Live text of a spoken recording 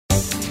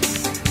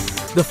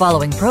The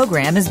following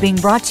program is being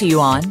brought to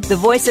you on the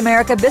Voice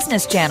America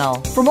Business Channel.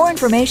 For more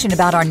information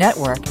about our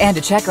network and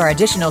to check our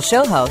additional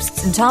show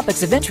hosts and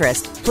topics of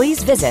interest,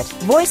 please visit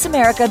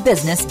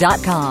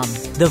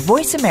voiceamericabusiness.com. The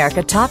Voice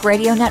America Talk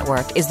Radio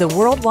Network is the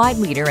worldwide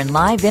leader in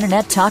live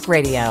Internet talk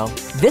radio.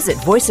 Visit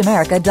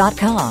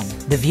voiceamerica.com.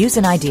 The views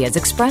and ideas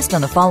expressed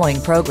on the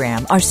following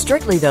program are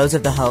strictly those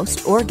of the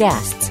host or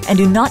guests and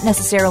do not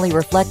necessarily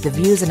reflect the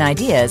views and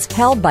ideas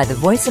held by the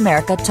Voice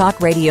America Talk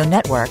Radio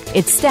Network,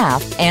 its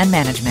staff, and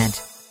management.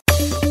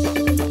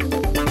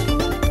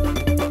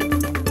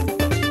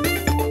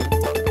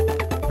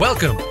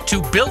 Welcome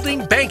to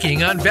Building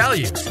Banking on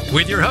Values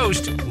with your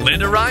host,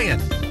 Linda Ryan.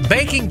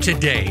 Banking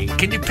today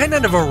can depend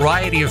on a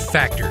variety of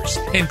factors,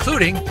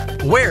 including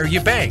where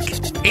you bank.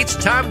 It's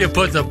time to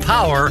put the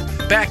power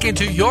back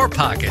into your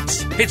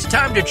pockets. It's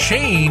time to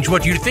change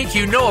what you think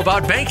you know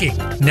about banking.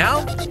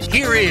 Now,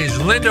 here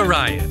is Linda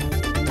Ryan.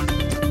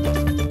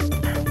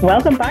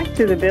 Welcome back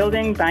to the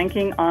Building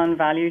Banking on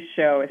Values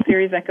show, a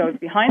series that goes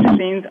behind the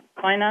scenes of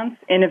finance,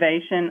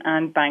 innovation,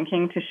 and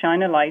banking to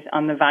shine a light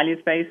on the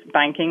values-based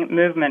banking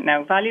movement.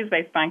 Now,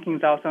 values-based banking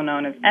is also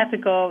known as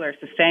ethical or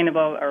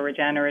sustainable or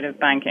regenerative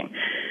banking.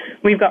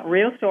 We've got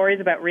real stories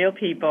about real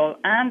people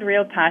and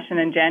real passion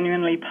and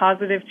genuinely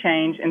positive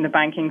change in the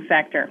banking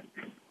sector.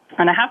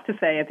 And I have to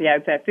say at the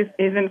outset, this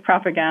isn't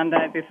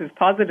propaganda, this is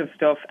positive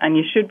stuff, and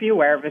you should be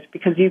aware of it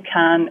because you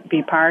can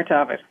be part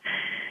of it.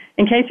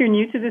 In case you're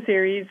new to the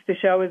series, the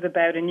show is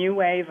about a new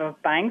wave of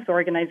banks,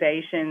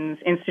 organizations,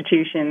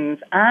 institutions,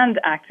 and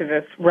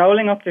activists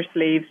rolling up their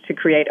sleeves to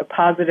create a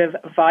positive,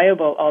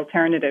 viable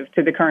alternative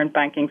to the current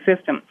banking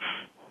system.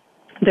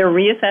 They're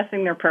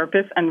reassessing their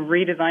purpose and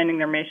redesigning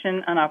their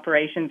mission and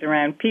operations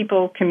around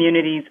people,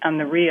 communities, and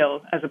the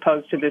real, as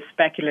opposed to the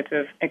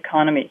speculative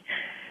economy.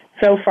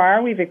 So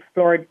far, we've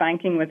explored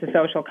banking with a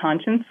social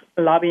conscience,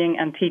 lobbying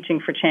and teaching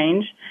for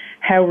change,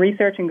 how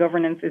research and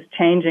governance is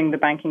changing the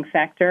banking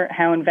sector,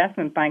 how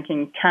investment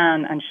banking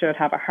can and should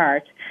have a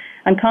heart,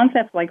 and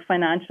concepts like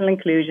financial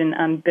inclusion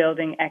and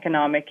building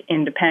economic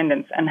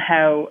independence and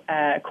how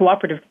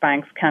cooperative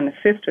banks can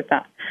assist with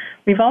that.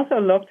 We've also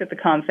looked at the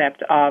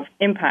concept of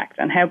impact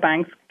and how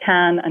banks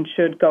can and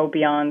should go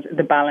beyond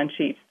the balance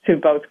sheet to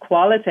both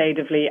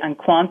qualitatively and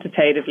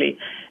quantitatively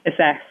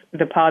assess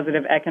the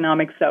positive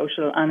economic,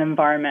 social, and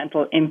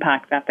environmental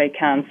impact that they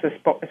can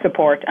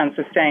support and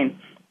sustain.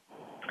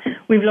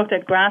 We've looked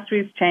at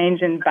grassroots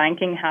change in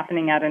banking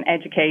happening at an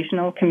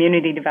educational,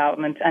 community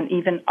development, and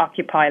even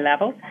Occupy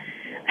level,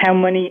 how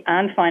money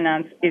and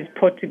finance is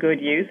put to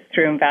good use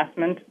through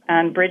investment,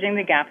 and bridging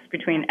the gaps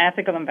between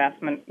ethical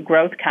investment,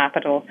 growth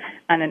capital,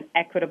 and an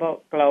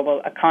equitable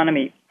global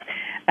economy.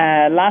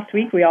 Last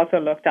week, we also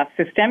looked at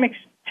systemic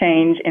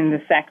change in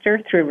the sector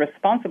through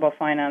responsible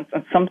finance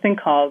and something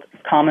called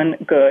common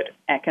good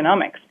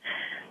economics.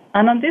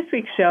 And on this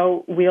week's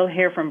show, we'll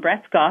hear from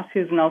Brett Scott,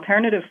 who's an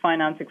alternative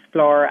finance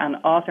explorer and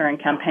author and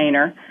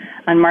campaigner,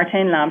 and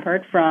Martijn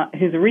Lampert,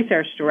 who's a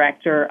research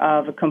director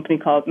of a company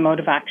called Mode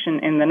of Action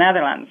in the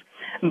Netherlands.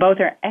 Both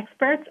are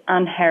experts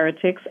and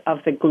heretics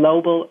of the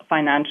global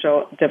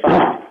financial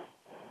divide.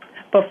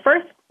 But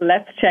first,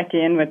 let's check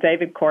in with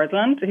David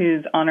Courtland,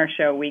 who's on our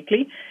show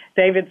weekly.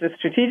 David's a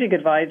strategic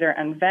advisor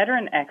and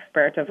veteran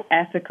expert of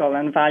ethical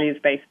and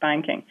values-based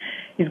banking.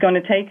 He's going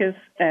to take us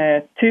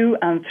to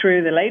and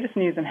through the latest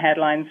news and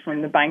headlines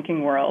from the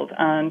banking world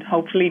and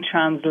hopefully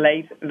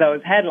translate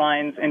those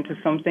headlines into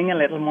something a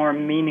little more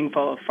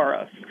meaningful for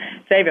us.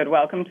 David,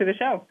 welcome to the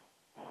show.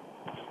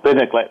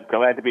 Linda,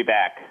 glad to be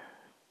back.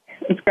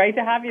 It's great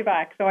to have you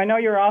back. So I know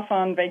you're off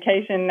on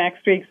vacation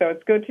next week, so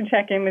it's good to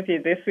check in with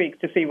you this week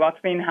to see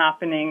what's been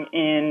happening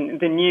in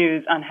the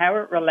news and how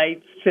it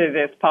relates to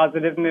this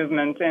positive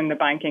movement in the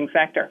banking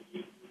sector.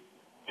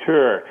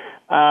 Sure.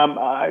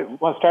 I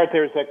want to start.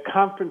 There was a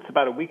conference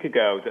about a week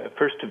ago, the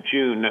 1st of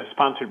June,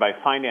 sponsored by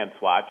Finance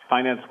Watch.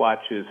 Finance Watch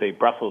is a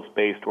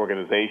Brussels-based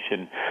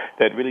organization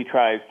that really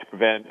tries to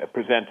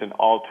present an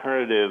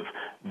alternative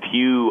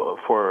view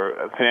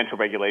for financial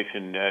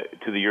regulation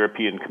to the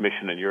European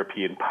Commission and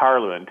European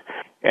Parliament.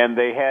 And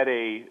they had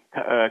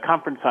a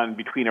conference on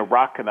Between a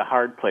Rock and a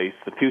Hard Place,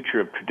 the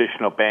future of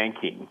traditional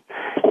banking.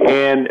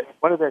 And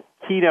one of the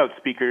keynote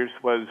speakers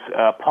was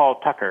Paul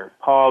Tucker.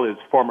 Paul is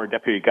former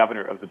deputy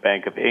governor of the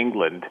Bank of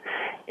England.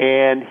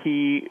 And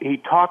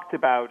he talked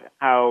about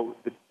how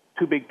the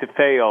too big to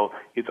fail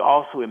is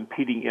also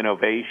impeding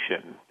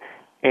innovation.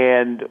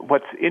 And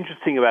what's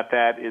interesting about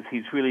that is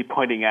he's really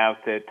pointing out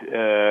that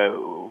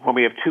when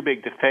we have too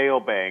big to fail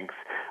banks,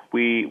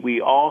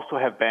 we also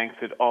have banks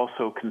that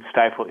also can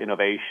stifle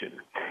innovation.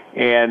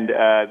 And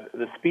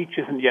the speech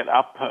isn't yet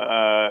up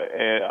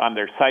on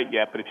their site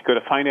yet, but if you go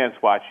to Finance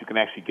Watch, you can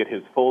actually get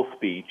his full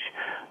speech.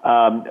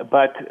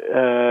 But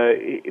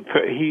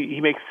he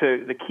makes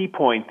the key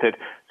point that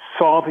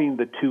solving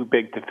the too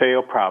big to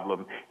fail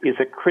problem is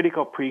a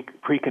critical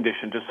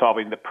precondition to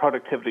solving the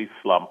productivity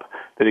slump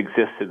that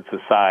exists in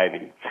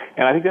society.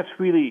 And I think that's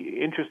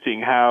really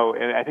interesting how,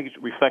 and I think it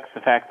reflects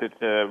the fact that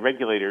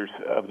regulators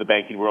of the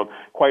banking world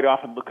quite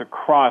often look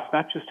across,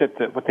 not just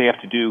at what they have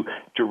to do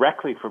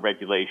directly for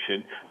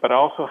regulation, but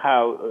also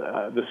how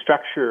the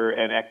structure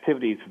and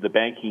activities of the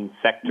banking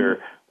sector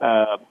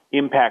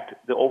impact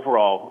the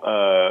overall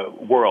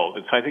world.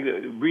 And so I think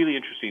a really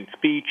interesting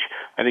speech.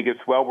 I think it's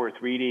well worth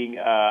reading.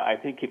 I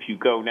think if you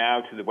go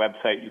now to the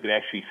website, you can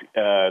actually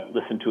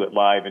listen to it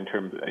live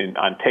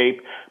on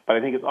tape. But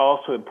I think it's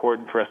also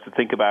important for us to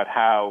think about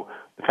how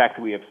the fact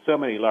that we have so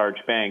many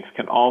large banks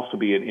can also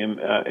be an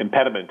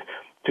impediment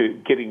to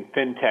getting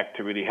fintech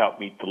to really help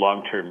meet the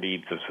long-term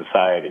needs of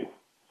society.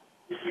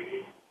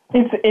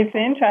 It's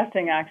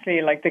interesting,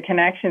 actually, like the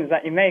connections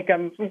that you make.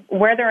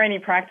 Were there any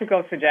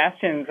practical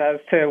suggestions as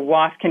to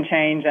what can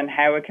change and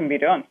how it can be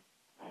done?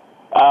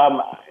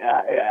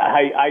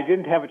 I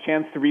didn't have a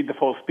chance to read the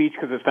full speech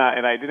because it's not,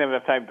 and I didn't have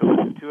enough time to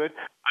listen to it.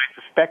 I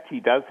suspect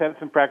he does have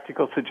some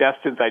practical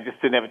suggestions. I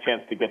just didn't have a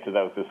chance to get to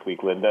those this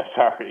week, Linda.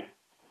 Sorry.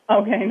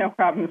 Okay, no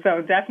problem.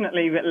 So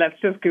definitely, let's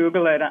just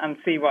Google it and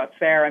see what's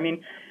there. I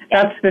mean,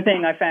 that's the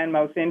thing I found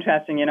most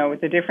interesting,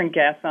 with the different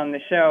guests on the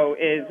show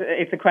is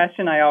it's a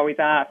question I always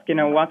ask,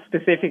 what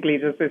specifically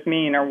does this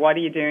mean, or what are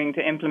you doing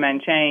to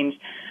implement change?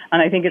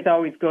 And I think it's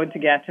always good to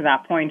get to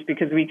that point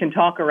because we can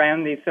talk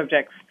around these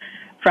subjects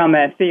from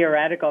a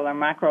theoretical or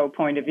macro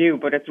point of view,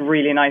 but it's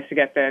really nice to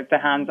get the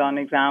hands-on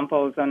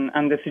examples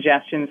and the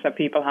suggestions that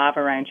people have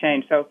around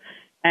change. So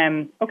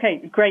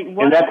okay, great.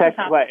 And that's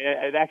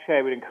actually,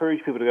 I would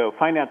encourage people to go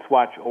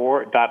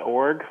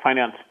financewatch.org,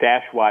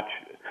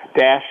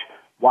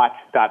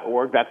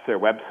 finance-watch.org. That's their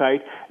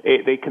website.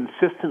 They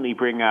consistently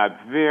bring out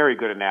very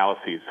good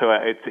analyses. So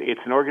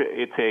it's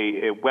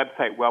a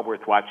website well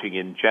worth watching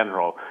in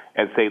general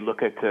as they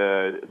look at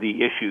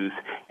the issues,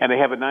 and they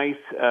have a nice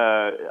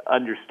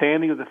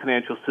understanding of the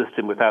financial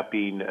system without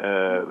being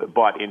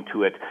bought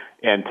into it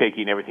and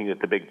taking everything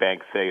that the big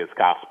banks say as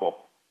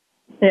gospel.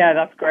 Yeah,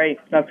 that's great.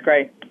 That's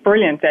great.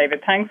 Brilliant,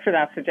 David. Thanks for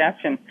that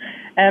suggestion.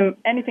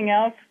 Anything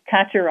else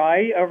catch your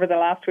eye over the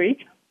last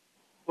week?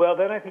 Well,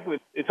 then I think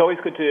it's always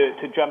good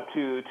to jump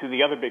to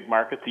the other big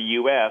market, the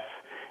U.S.,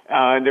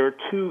 and there were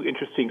two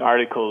interesting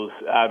articles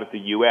out of the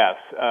U.S.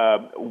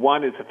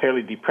 One is a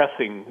fairly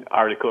depressing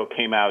article. It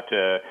came out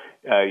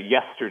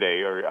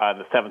yesterday or on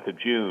the 7th of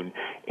June,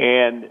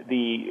 and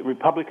the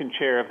Republican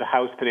chair of the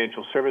House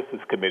Financial Services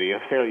Committee,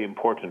 a fairly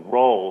important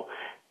role,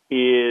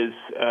 is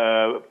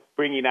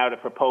bringing out a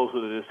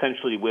proposal that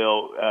essentially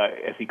will,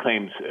 as he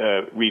claims,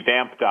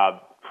 revamp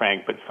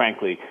Dodd-Frank, but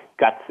frankly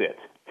guts it.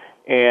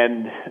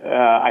 And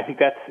I think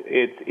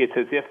it's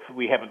as if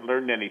we haven't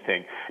learned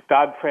anything.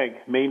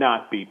 Dodd-Frank may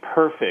not be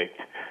perfect,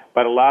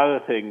 but a lot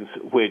of the things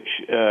which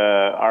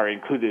are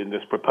included in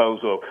this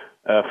proposal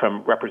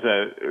from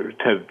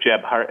Representative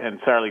Jeb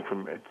Sarling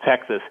from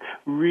Texas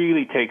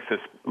really takes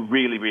us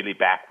really, really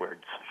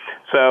backwards.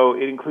 So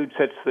it includes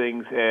such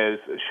things as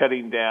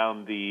shutting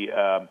down the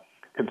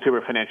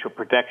Consumer Financial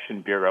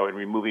Protection Bureau and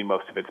removing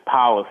most of its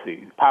powers.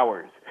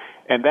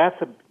 And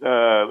that's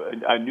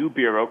a new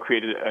bureau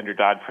created under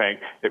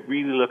Dodd-Frank that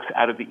really looks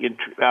out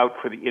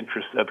for the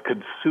interests of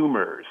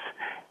consumers.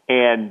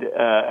 And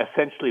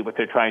essentially what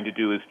they're trying to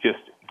do is just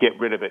get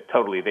rid of it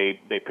totally.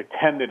 They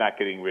pretend they're not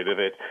getting rid of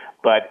it,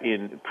 but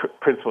in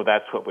principle,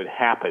 that's what would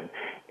happen.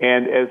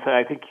 And as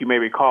I think you may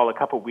recall, a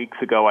couple of weeks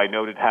ago, I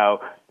noted how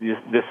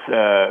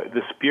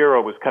this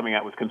bureau was coming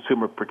out with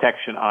consumer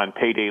protection on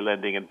payday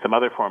lending and some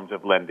other forms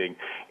of lending,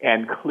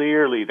 and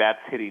clearly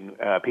that's hitting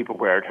people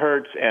where it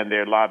hurts, and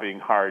they're lobbying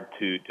hard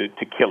to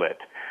kill it.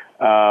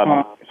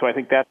 So I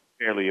think that's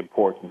fairly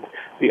important.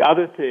 The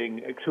other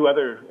thing, two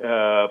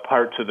other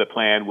parts of the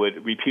plan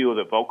would repeal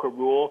the Volcker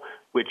rule,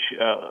 which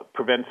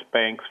prevents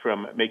banks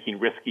from making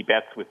risky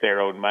bets with their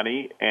own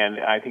money. And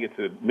I think it's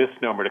a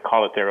misnomer to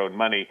call it their own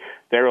money.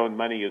 Their own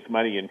money is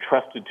money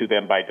entrusted to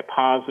them by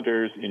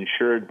depositors,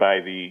 insured by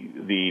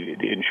the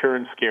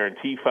insurance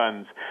guarantee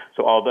funds.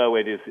 So although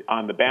it is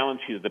on the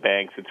balance sheet of the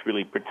banks, it's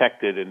really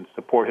protected and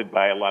supported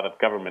by a lot of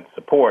government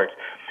support.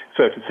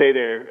 So to say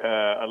there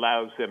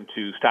allows them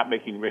to stop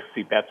making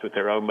risky bets with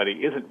their own money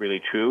isn't really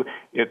true.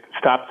 It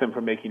stops them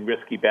from making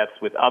risky bets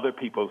with other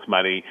people's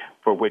money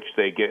for which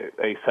they get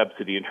a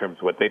subsidy in terms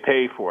of what they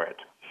pay for it.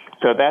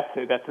 So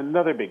that's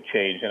another big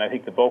change, and I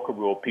think the Volcker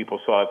rule people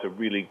saw as a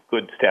really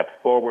good step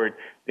forward,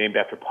 named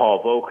after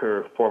Paul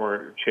Volcker,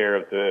 former chair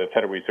of the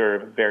Federal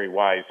Reserve, a very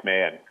wise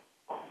man.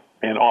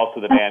 And also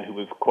the man who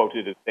was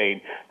quoted as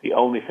saying the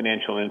only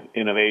financial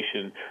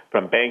innovation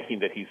from banking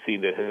that he's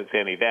seen that has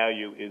any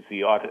value is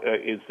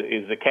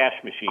the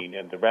cash machine,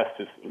 and the rest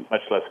is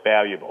much less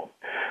valuable.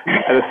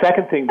 And the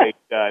second thing they've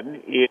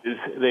done is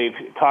they've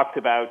talked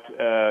about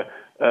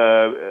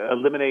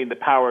eliminating the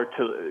power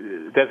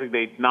to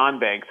designate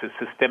non-banks as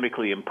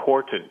systemically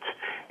important.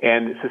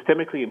 And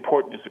systemically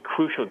important is a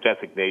crucial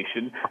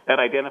designation that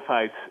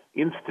identifies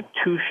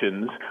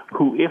institutions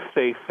who, if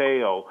they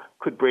fail,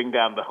 could bring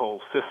down the whole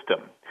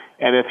system.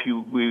 And if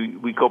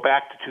we go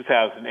back to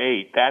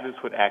 2008, that is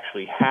what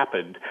actually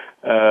happened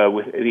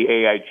with the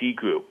AIG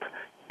group.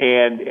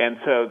 And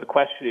so the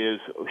question is,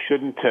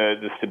 shouldn't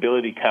the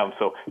Stability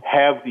Council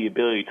have the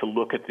ability to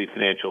look at the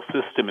financial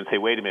system and say,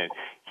 wait a minute,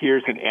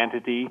 here's an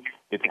entity,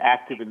 it's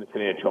active in the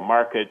financial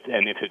markets,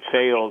 and if it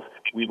fails,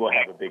 we will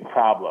have a big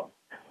problem.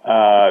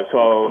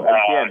 So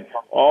again,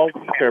 all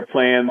these are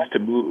plans to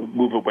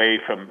move away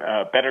from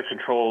better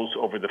controls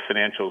over the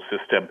financial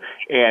system,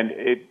 and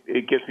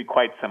it gives me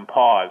quite some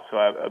pause. So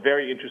a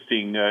very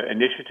interesting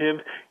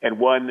initiative, and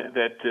one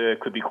that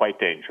could be quite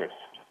dangerous.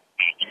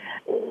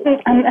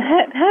 And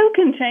how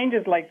can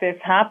changes like this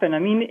happen? I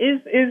mean,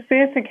 is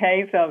this a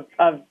case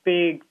of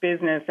big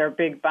business or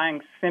big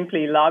banks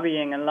simply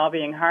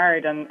lobbying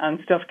hard and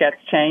stuff gets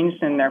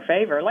changed in their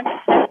favor? Like,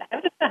 how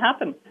does that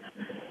happen?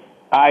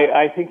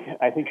 I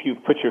think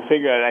you've put your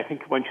finger on it. I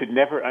think one should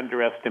never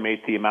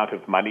underestimate the amount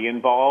of money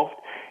involved,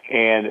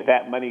 and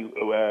that money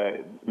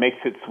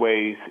makes its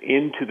ways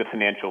into the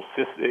financial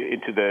system,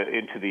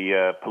 into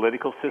the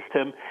political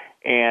system,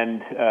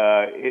 and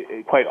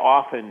quite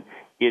often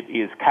it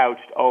is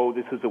couched,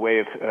 this is a way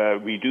of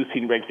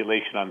reducing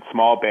regulation on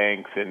small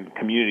banks and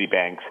community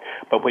banks.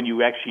 But when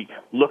you actually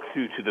look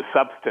through to the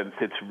substance,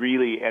 it's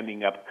really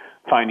ending up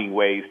finding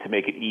ways to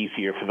make it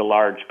easier for the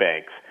large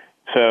banks.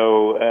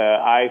 So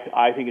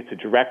I think it's a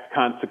direct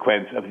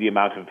consequence of the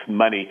amount of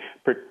money,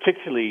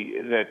 particularly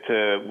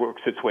that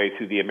works its way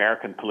through the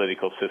American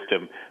political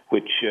system,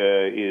 which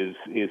is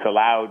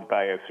allowed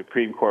by a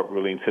Supreme Court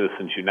ruling,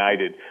 Citizens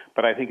United.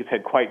 But I think it's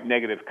had quite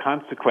negative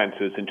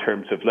consequences in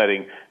terms of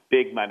letting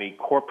big money,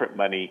 corporate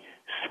money,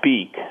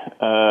 speak in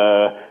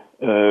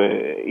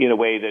a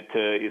way that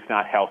is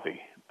not healthy.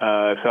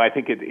 So I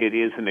think it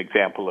is an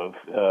example of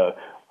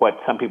what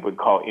some people would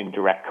call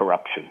indirect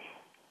corruption.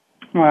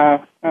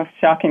 Wow, that's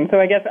shocking. So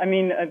I guess,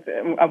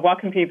 what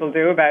can people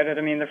do about it?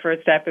 I mean, the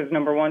first step is,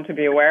 number one, to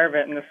be aware of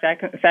it, and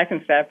the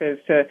second step is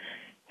to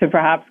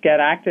perhaps get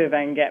active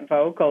and get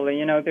vocal.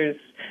 You know,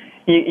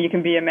 you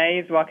can be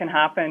amazed what can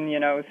happen,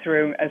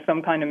 through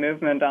some kind of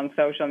movement on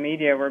social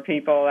media where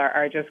people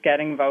are just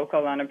getting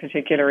vocal on a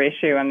particular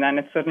issue, and then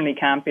it suddenly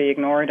can't be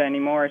ignored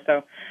anymore.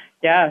 So,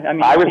 yeah,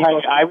 I would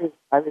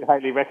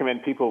highly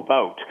recommend people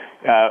vote,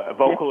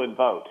 vocal and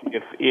vote.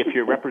 If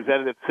your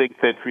representatives think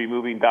that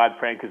removing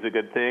Dodd-Frank is a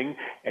good thing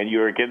and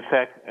you're against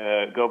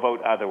that, go vote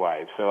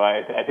otherwise. So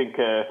I think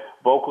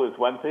vocal is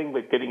one thing,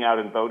 but getting out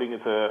and voting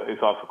is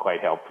also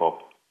quite helpful.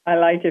 I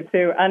like it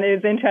too, and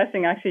it was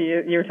interesting actually.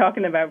 You were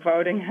talking about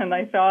voting, and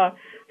I saw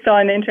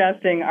an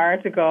interesting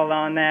article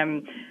on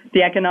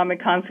the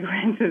economic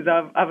consequences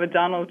of a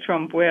Donald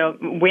Trump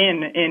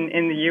win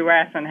in the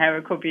U.S. and how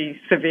it could be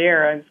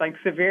severe. It's like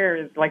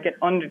severe is like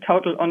an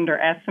total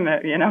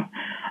underestimate,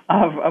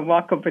 of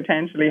what could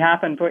potentially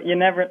happen. But you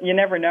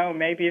never know.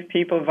 Maybe if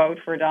people vote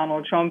for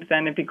Donald Trump,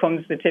 then it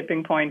becomes the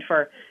tipping point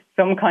for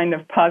some kind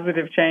of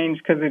positive change,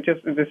 because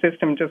the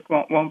system just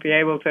won't be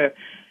able to.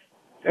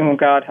 Oh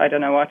God, I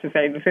don't know what to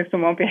say. The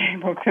system won't be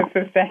able to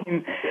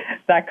sustain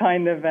that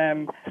kind of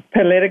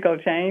political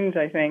change.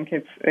 I think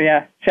it's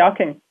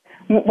shocking.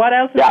 What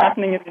else is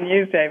happening in the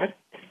news, David?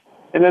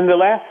 And then the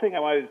last thing I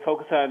wanted to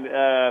focus on,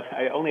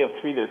 I only have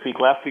 3 this week.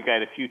 Last week I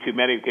had a few too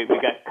many. We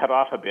got cut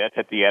off a bit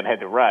at the end, had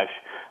to rush.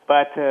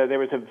 But there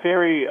was a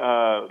very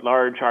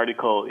large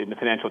article in the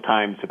Financial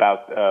Times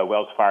about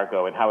Wells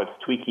Fargo and how it's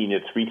tweaking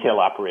its retail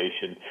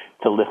operation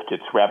to lift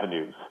its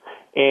revenues.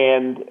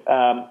 And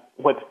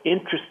what's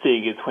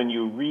interesting is when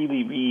you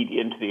really read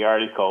into the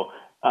article,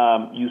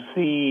 you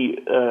see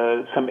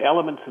some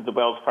elements of the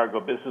Wells Fargo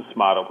business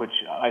model, which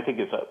I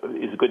think is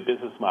a good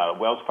business model.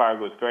 Wells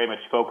Fargo is very much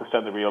focused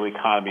on the real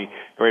economy,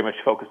 very much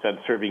focused on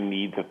serving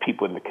needs of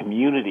people in the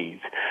communities.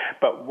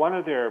 But one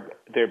of their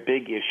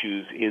big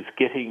issues is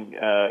getting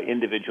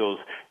individuals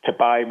to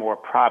buy more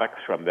products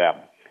from them.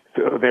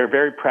 So they're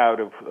very proud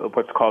of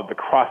what's called the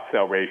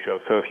cross-sell ratio.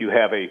 So if you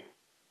have a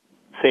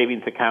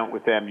savings account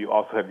with them, you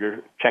also have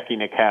your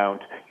checking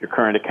account, your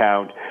current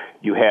account,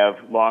 you have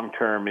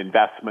long-term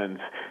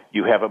investments,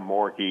 you have a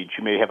mortgage,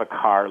 you may have a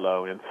car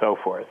loan, and so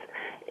forth.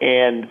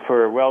 And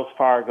for Wells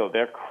Fargo,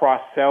 their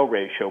cross-sell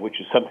ratio, which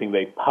is something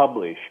they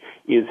publish,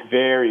 is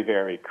very,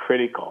 very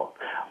critical.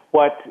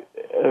 What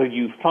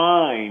you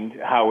find,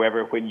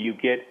 however, when you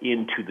get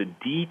into the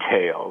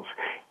details,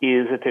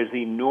 is that there's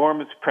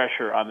enormous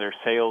pressure on their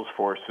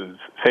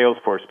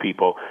Salesforce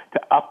people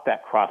to up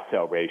that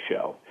cross-sell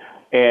ratio.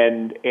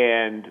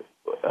 And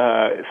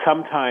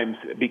sometimes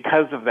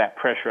because of that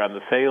pressure on the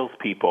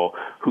salespeople,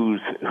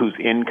 whose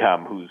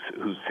income,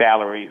 whose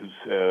salary,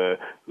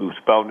 whose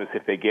bonus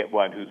if they get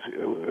one,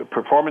 whose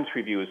performance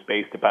review is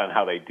based upon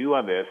how they do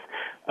on this,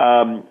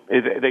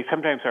 they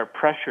sometimes are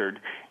pressured,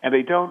 and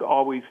they don't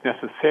always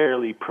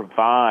necessarily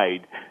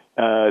provide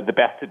the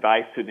best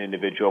advice to an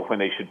individual when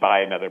they should buy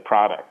another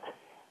product.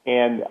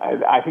 And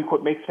I think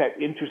what makes that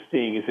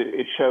interesting is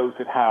it shows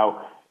that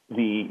how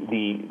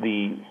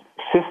the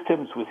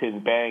systems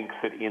within banks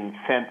that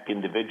incent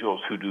individuals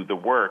who do the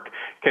work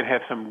can have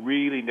some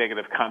really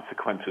negative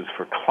consequences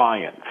for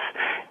clients.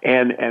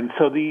 And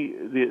so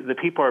the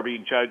people are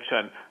being judged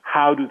on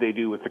how do they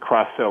do with the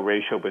cross-sell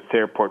ratio with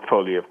their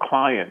portfolio of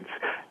clients,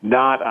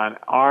 not on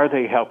are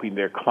they helping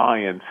their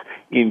clients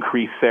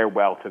increase their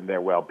wealth and their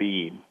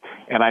well-being.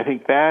 And I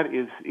think that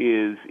is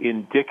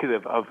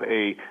indicative of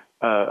a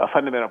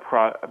fundamental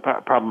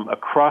problem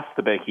across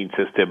the banking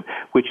system,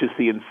 which is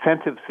the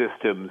incentive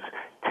systems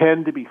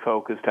tend to be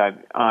focused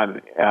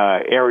on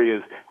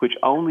areas which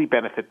only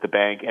benefit the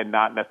bank and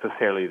not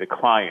necessarily the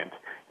client.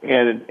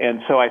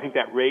 And so I think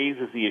that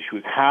raises the issue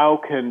is how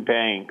can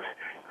banks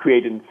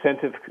create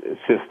incentive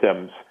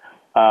systems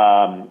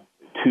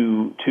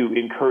to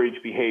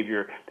encourage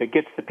behavior that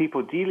gets the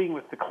people dealing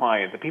with the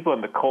client, the people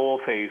in the coal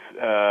face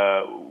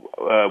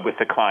with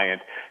the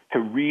client, to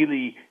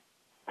really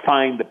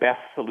find the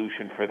best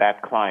solution for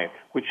that client,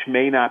 which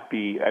may not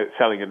be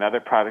selling another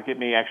product. It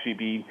may actually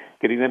be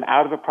getting them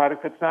out of a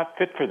product that's not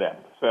fit for them.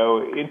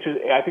 So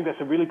I think that's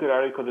a really good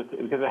article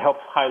because it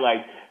helps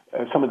highlight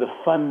some of the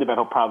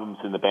fundamental problems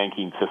in the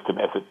banking system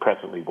as it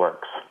presently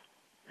works.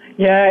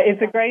 Yeah,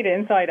 it's a great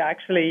insight,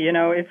 actually. You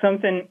know, it's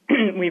something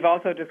we've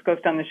also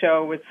discussed on the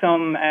show with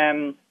some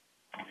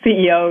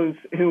CEOs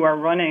who are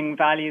running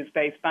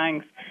values-based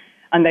banks,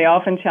 and they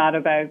often chat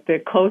about the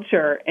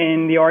culture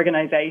in the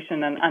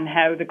organization and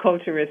how the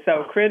culture is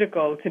so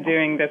critical to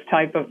doing this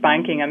type of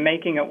banking and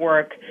making it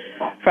work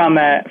from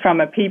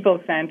a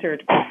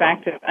people-centered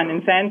perspective. And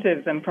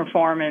incentives and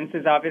performance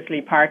is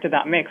obviously part of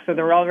that mix. So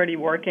they're already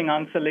working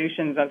on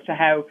solutions as to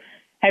how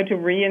to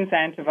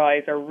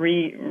re-incentivize or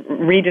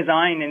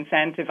redesign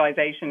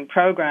incentivization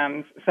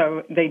programs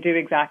so they do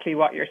exactly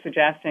what you're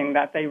suggesting,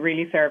 that they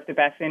really serve the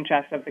best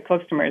interests of the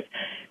customers.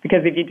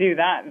 Because if you do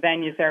that,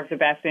 then you serve the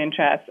best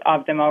interests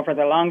of them over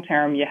the long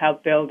term. You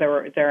help build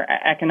their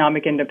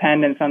economic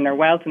independence and their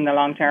wealth in the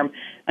long term,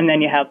 and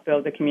then you help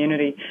build the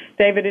community.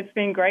 David, it's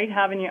been great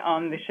having you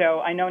on the show.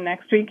 I know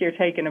next week you're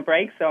taking a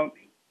break, so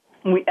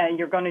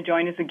you're going to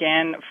join us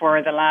again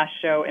for the last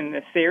show in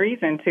this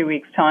series in 2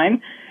 weeks'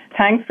 time.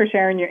 Thanks for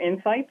sharing your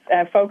insights.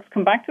 Folks,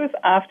 come back to us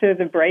after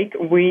the break.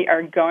 We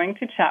are going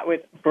to chat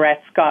with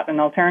Brett Scott, an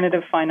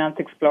alternative finance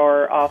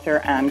explorer, author,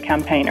 and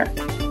campaigner.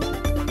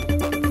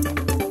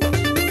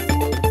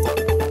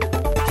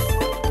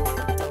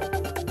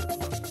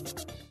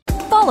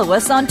 Follow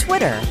us on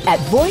Twitter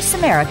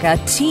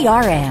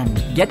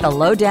 @VoiceAmericaTRN. Get the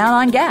lowdown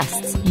on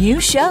guests,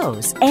 new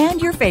shows,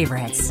 and your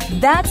favorites.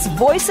 That's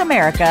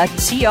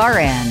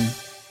VoiceAmericaTRN.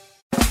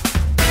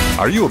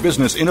 Are you a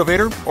business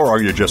innovator, or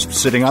are you just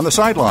sitting on the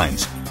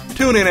sidelines?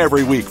 Tune in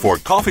every week for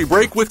Coffee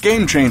Break with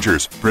Game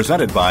Changers,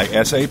 presented by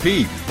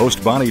SAP.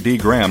 Host Bonnie D.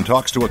 Graham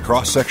talks to a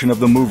cross-section of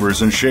the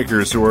movers and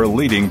shakers who are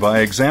leading by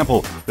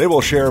example. They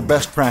will share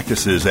best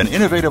practices and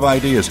innovative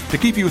ideas to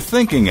keep you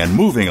thinking and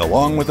moving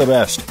along with the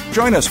best.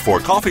 Join us for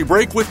Coffee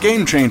Break with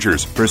Game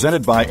Changers,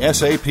 presented by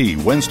SAP,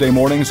 Wednesday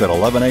mornings at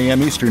 11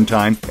 a.m. Eastern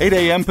Time, 8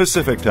 a.m.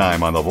 Pacific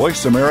Time on the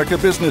Voice America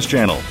Business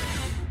Channel.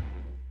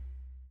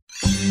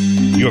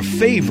 Your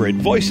favorite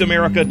Voice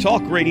America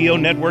Talk Radio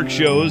Network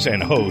shows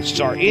and hosts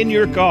are in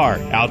your car,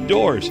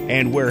 outdoors,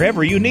 and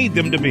wherever you need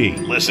them to be.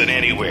 Listen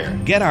anywhere.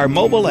 Get our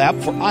mobile app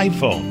for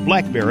iPhone,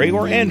 BlackBerry,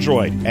 or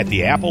Android at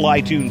the Apple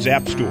iTunes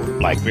App Store,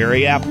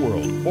 BlackBerry App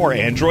World, or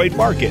Android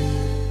Market.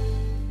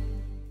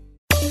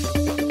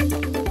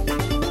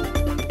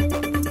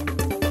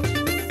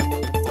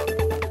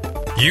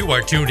 You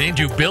are tuned in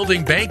to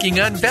Building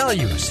Banking on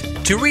Values.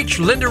 To reach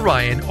Linda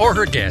Ryan or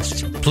her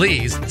guests,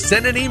 please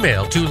send an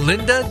email to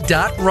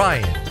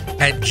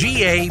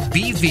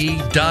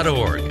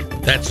linda.ryan@gabv.org.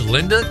 That's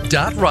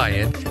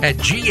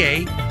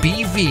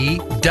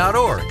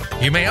linda.ryan@gabv.org.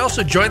 You may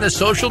also join the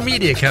social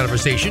media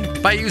conversation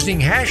by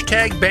using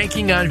hashtag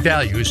Banking on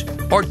Values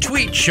or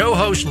tweet show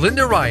host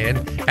Linda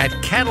Ryan at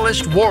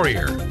Catalyst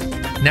Warrior.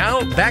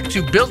 Now back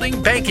to Building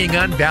Banking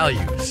on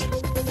Values.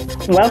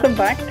 Welcome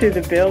back to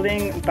the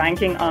Building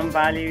Banking on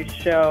Values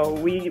show.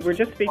 We were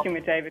just speaking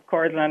with David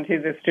Cordland,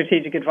 who's a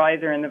strategic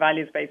advisor in the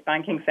values-based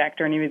banking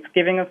sector, and he was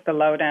giving us the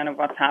lowdown of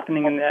what's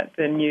happening in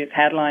the news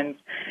headlines.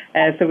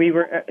 So we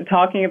were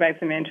talking about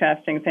some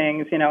interesting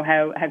things, you know,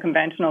 how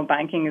conventional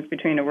banking is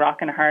between a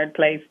rock and a hard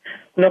place,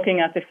 looking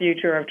at the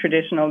future of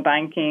traditional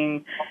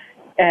banking,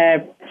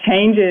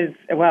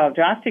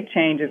 drastic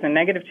changes and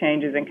negative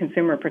changes in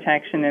consumer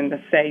protection in the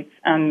States,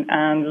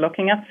 and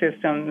looking at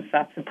systems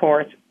that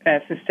support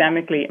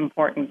systemically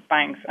important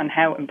banks and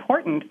how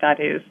important that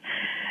is.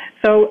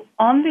 So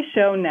on the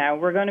show now,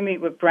 we're going to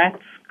meet with Brett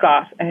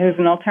Scott, who's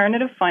an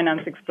alternative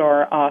finance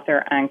explorer,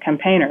 author, and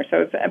campaigner.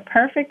 So it's a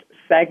perfect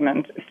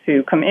segment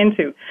to come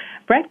into.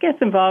 Brett gets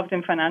involved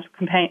in financial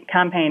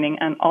campaigning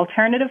and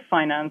alternative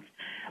finance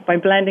by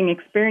blending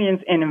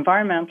experience in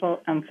environmental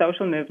and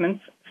social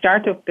movements,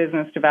 startup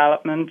business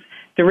development,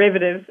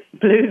 derivatives,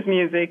 blues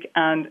music,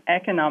 and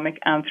economic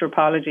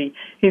anthropology.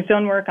 He's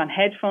done work on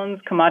hedge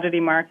funds, commodity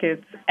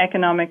markets,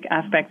 economic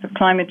aspects of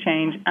climate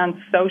change, and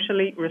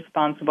socially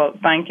responsible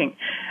banking.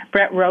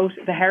 Brett wrote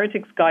The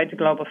Heretics Guide to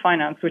Global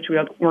Finance, which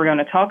we're going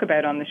to talk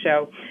about on the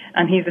show,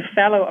 and he's a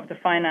fellow of the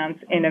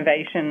Finance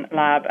Innovation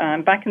Lab.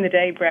 Back in the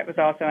day, Brett was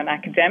also an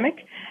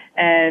academic,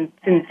 and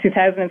in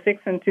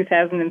 2006 and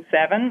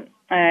 2007,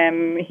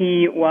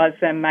 He was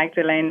a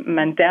Magdalene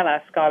Mandela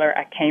Scholar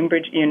at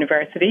Cambridge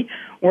University,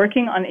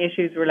 working on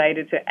issues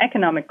related to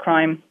economic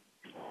crime,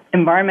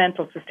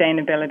 environmental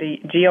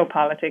sustainability,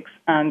 geopolitics,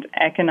 and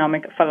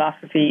economic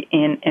philosophy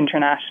in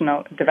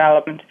international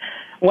development.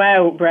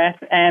 Wow,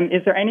 Brett,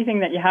 is there anything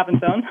that you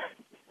haven't done?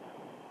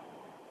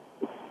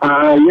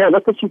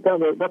 That's actually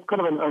that's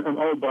kind of an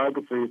old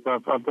biography. So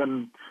I've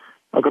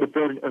got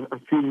a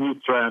few new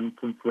strands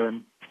since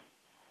then.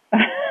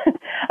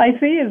 I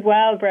see as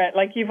well, Brett.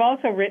 Like, you've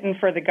also written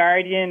for The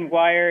Guardian,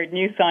 Wired,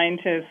 New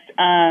Scientist,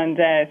 and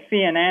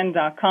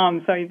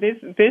CNN.com. So this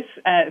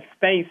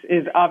space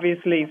is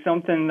obviously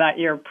something that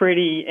you're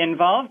pretty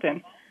involved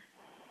in.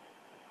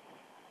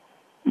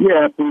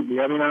 Yeah, absolutely.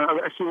 I mean,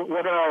 actually,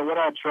 what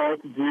I try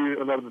to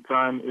do a lot of the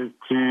time is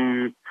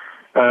to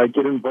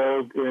get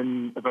involved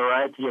in a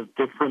variety of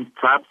different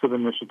types of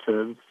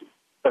initiatives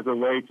as a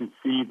way to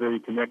see the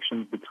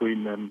connections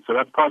between them. So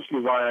that's partially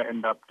why I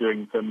end up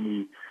doing so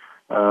many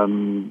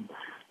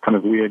kind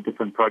of weird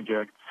different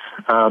projects,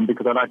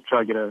 because I like to try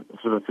to get a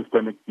sort of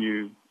systemic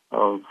view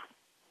of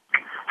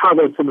how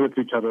they're similar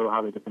to each other or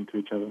how they're different to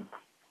each other.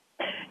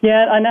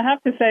 Yeah, and I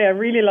have to say I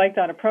really like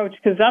that approach,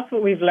 because that's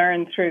what we've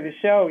learned through the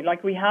show.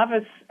 Like, we have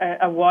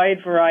a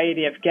wide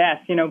variety of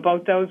guests, you know,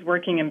 both those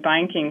working in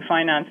banking,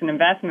 finance and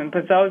investment,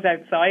 but those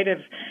outside of,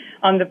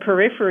 on the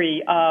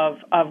periphery of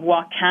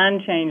what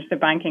can change the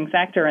banking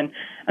sector. And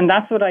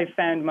that's what I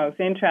found most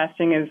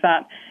interesting, is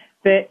that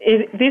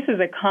this is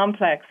a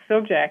complex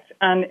subject,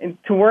 and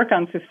to work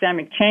on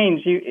systemic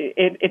change,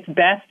 it's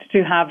best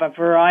to have a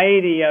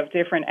variety of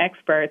different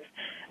experts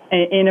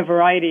in a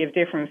variety of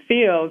different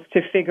fields to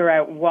figure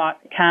out what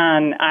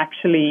can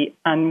actually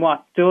and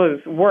what does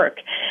work.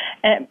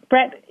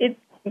 Brett,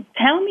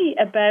 tell me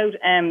about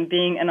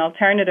being an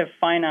alternative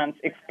finance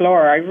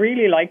explorer. I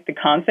really like the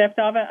concept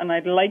of it, and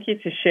I'd like you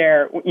to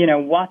share, you know,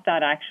 what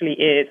that actually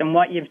is and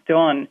what you've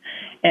done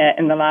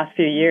in the last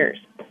few years.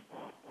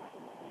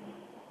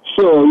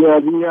 Sure, yeah.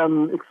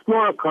 The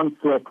explorer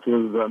concept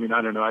is, I mean,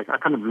 I don't know, I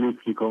kind of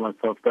loosely call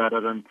myself that.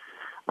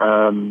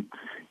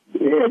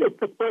 It's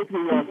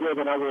basically the idea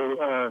that I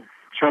will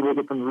travel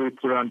different routes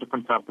around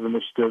different types of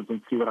initiatives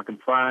and see what I can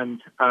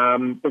find.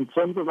 In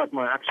terms of like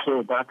my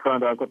actual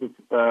background, I've got this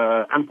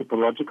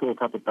anthropological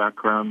type of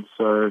background.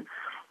 So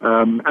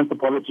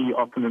anthropology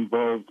often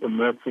involves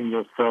immersing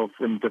yourself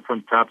in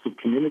different types of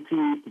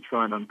communities to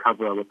try and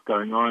uncover what's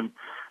going on.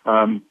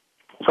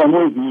 So I'm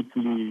always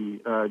usually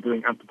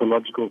doing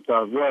anthropological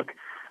style of work.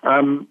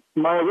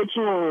 My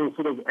original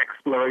sort of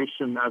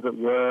exploration, as it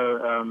were,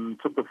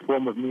 took the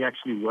form of me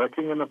actually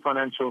working in the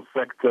financial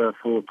sector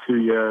for 2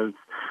 years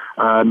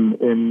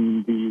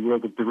in the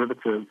world of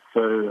derivatives.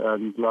 So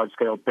these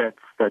large-scale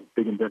bets that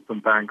big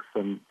investment banks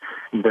and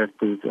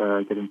investors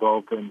get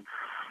involved in.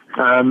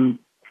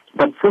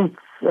 But since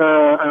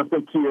I've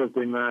spent 2 years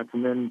doing that,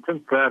 and then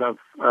since that I've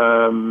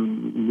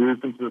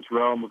moved into this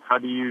realm of how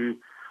do you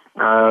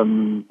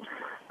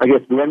I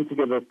guess blend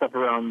together stuff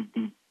around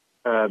the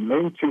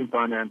mainstream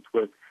finance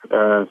with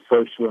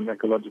social and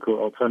ecological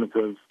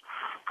alternatives.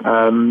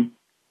 And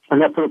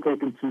that's sort of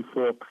taken two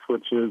forks,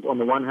 which is, on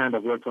the one hand,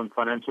 I've worked on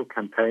financial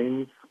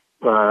campaigns,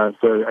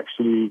 so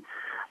actually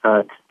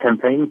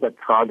campaigns that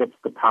target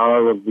the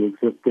power of the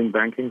existing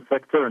banking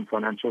sector and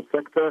financial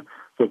sector.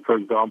 So, for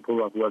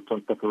example, I've worked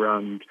on stuff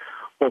around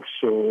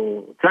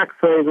offshore tax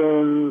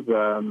havens,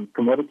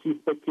 commodity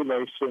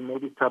speculation, all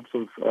these types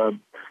of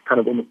kind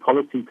of almost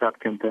policy-type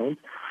campaigns.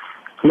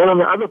 And then on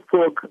the other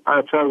fork,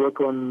 I try to work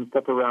on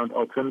stuff around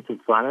alternative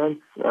finance.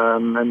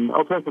 And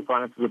alternative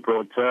finance is a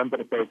broad term,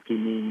 but it basically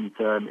means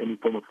any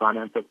form of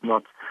finance that's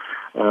not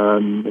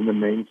in the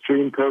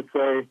mainstream, per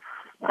se.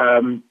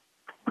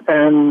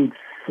 And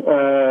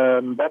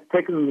that's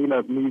taken,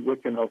 me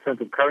working on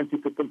alternative currency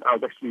systems. I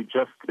was actually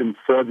just in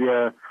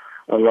Serbia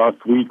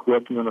last week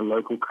working on a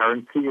local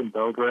currency in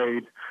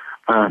Belgrade.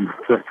 So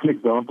that's an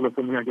example of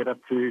something I get up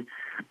to.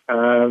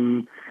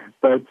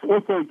 But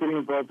also getting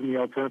involved in the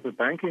alternative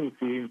banking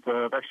scene.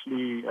 So I've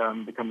actually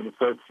become an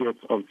associate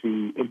of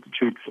the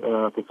Institute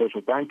for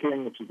Social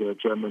Banking, which is a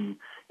German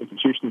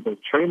institution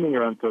that's training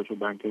around social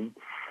banking.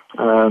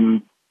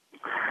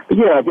 But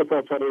yeah, I guess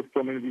I'll try to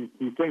explore many of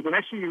these things. And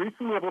actually,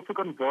 recently I've also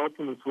got involved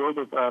in this world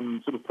of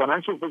sort of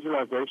financial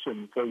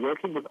visualization. So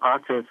working with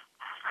artists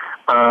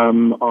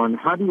on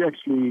how do you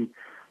actually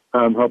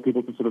help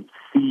people to sort of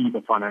see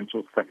the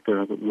financial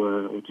sector, as it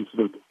were, or to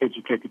sort of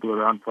educate people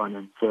around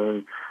finance.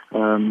 So,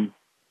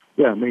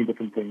 many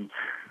different things.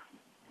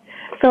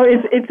 So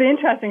it's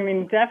interesting. I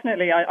mean,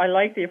 definitely, I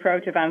like the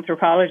approach of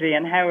anthropology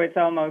and how it's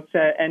almost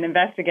an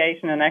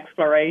investigation and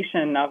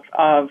exploration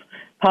of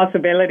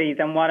possibilities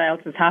and what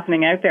else is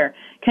happening out there.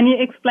 Can you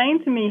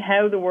explain to me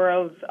how the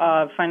worlds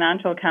of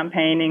financial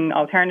campaigning,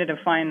 alternative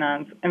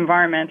finance,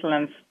 environmental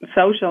and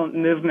social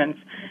movements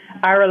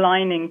are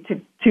aligning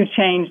to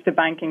change the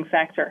banking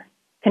sector?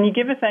 Can you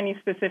give us any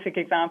specific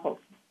examples?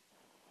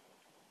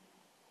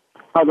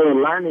 How they're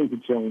aligning to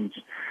change?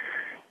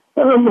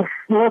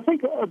 I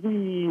think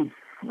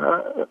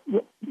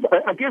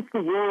I guess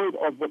the world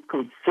of what's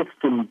called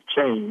systems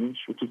change,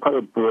 which is quite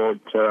a broad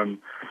term,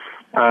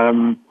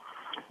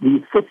 The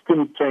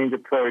systems change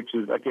approach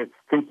is, I guess,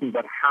 thinking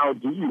about how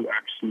do you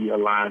actually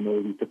align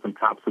all these different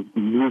types of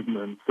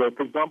movements. So,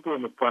 for example,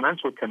 in the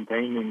financial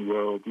campaigning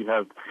world, you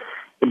have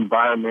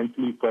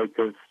environmentally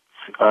focused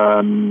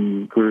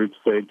groups,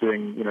 say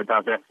doing,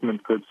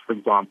 divestment groups, for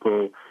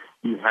example.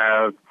 You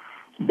have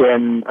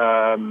then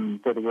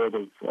for the world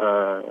of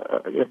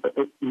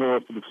more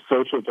sort of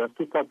social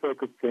justice type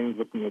focused things,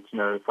 looking at,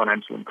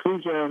 financial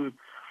inclusion.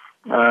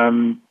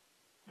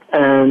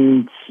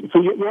 And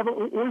so you have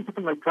all these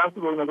different types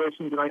of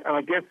organizations, and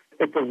I guess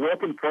it's a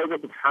work in progress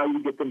of how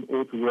you get them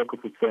all to work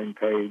off the same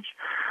page.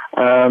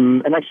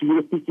 And actually, we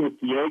were speaking with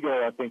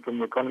Diego, I think, from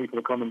the Economy for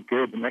the Common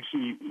Good, and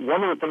actually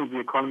one of the things the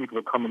Economy for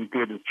the Common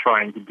Good is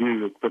trying to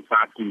do is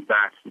precisely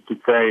that, is to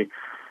say,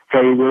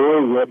 hey, we're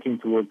all working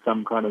towards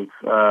some kind of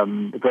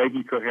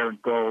vaguely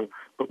coherent goal,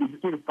 but we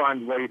just need to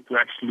find ways to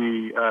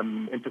actually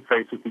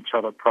interface with each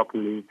other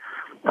properly.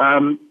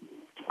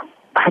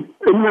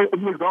 In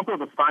the example of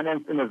the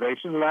Finance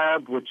Innovation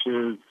Lab, which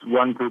is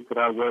one group that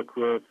I work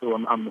with, or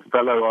I'm the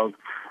fellow of,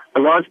 a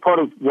large part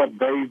of what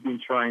they've been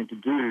trying to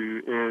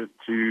do is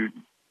to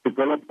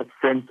develop a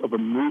sense of a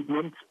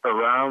movement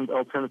around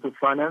alternative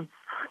finance,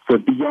 so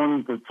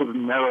beyond the sort of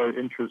narrow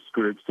interest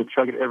groups, to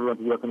try to get everyone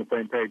to work on the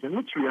same page. And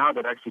literally how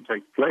that actually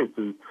takes place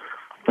is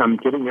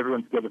getting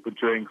everyone together for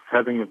drinks,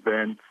 having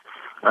events,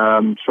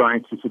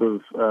 trying to sort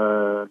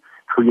of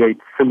create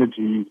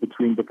synergies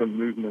between different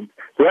movements.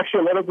 So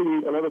actually, a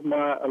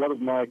lot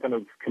of my kind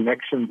of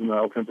connections in the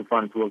alternative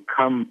finance world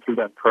come through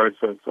that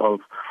process of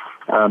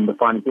the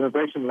Finance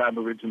Innovation Lab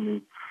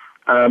originally.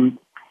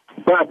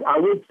 But I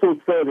would still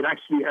say that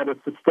actually at a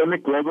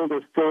systemic level,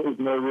 there still is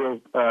no real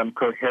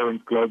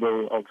coherent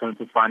global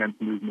alternative finance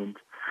movement.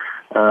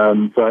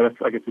 So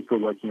I guess we're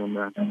still working on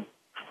that.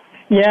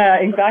 Yeah,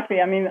 exactly.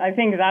 I mean, I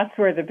think that's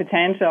where the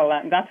potential,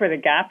 that's where the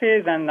gap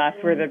is, and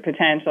that's where the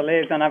potential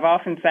is. And I've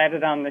often said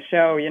it on the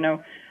show,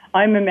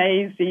 I'm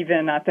amazed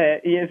even at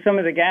some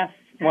of the guests,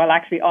 well,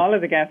 actually all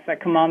of the guests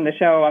that come on the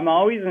show. I'm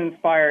always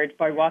inspired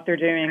by what they're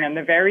doing and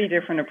the very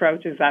different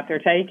approaches that they're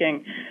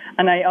taking.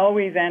 And I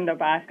always end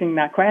up asking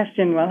that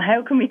question, well,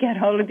 how can we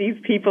get all of these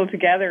people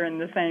together in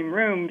the same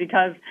room?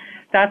 Because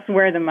that's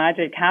where the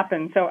magic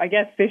happens. So I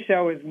guess this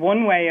show is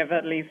one way of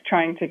at least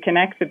trying to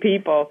connect the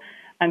people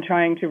and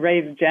trying to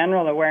raise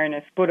general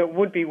awareness. But it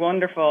would be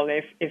wonderful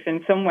if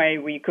in some way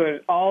we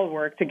could all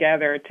work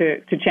together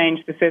to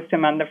change the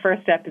system. And the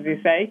first step, as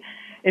you say,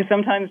 is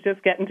sometimes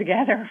just getting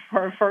together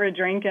for a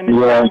drink and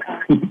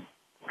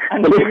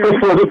and this is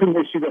an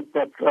issue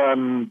that's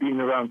been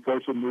around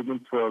social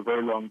movements for a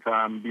very long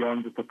time,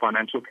 beyond just the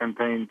financial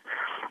campaigns.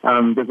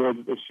 There's always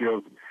this issue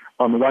of,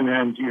 on the one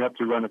hand, you have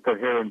to run a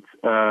coherent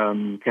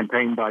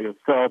campaign by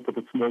yourself with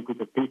a small group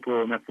of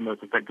people, and that's the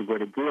most effective way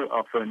to do it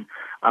often.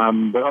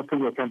 But often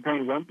your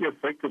campaign won't be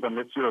effective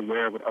unless you're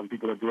aware of what other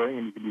people are doing,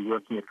 and you can be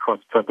working at cross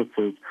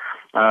purposes.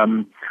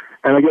 And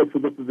I guess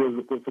there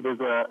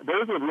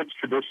is a rich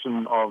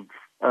tradition of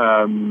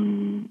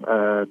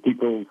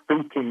people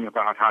thinking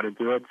about how to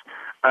do it.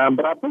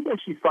 But I think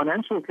actually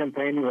financial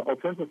campaigning or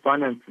alternative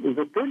finance is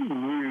a fairly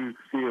new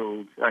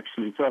field,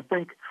 actually. So I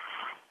think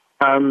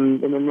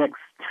in the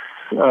next,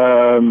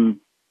 I'm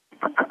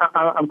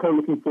kind of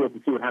looking forward to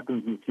see what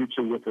happens in the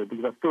future with it,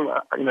 because I still,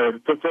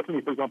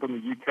 certainly, for example,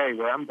 in the UK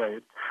where I'm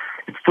based,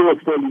 it's still a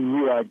fairly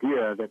new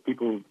idea that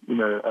people,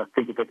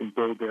 think that they can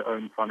build their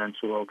own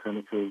financial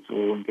alternatives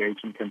or engage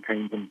in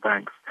campaigns in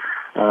banks.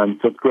 So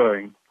it's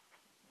growing.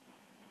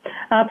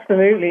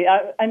 Absolutely,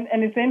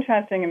 and it's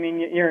interesting. I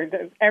mean,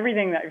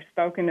 everything that you've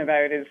spoken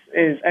about is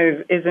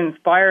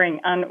inspiring,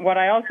 and what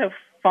I also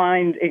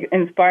find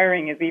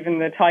inspiring is even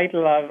the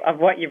title of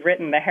what you've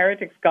written, The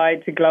Heretics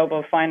Guide to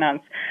Global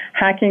Finance,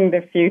 Hacking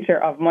the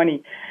Future of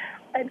Money.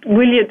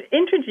 Will you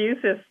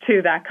introduce us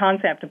to that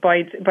concept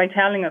by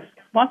telling us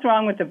what's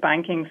wrong with the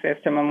banking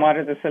system and what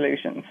are the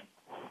solutions?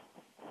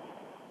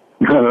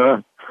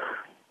 Where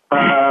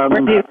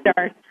do you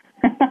start?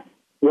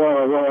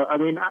 Well, I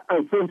mean,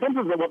 so in terms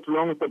of what's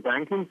wrong with the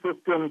banking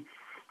system,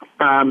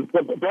 bear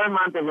in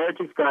mind the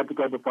Heretics Guide to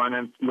Global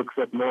Finance looks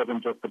at more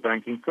than just the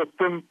banking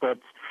system, but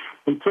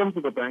in terms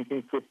of the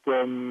banking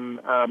system,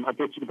 I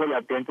guess you could probably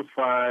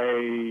identify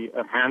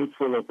a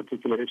handful of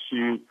particular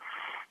issues.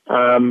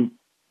 On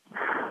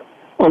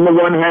the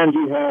one hand,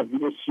 you have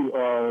the issue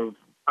of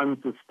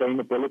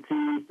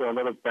unsustainability. So a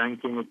lot of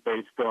banking is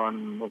based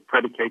on or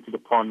predicated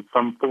upon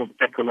some form of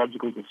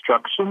ecological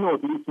destruction, or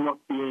at least not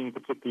being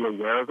particularly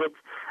aware of it.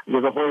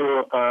 There's a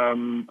whole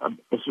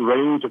this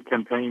range of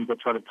campaigns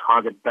that try to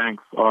target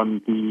banks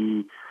on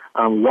the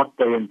what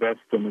they invest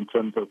in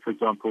terms of, for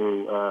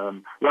example,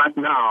 right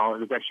now,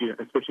 there's actually,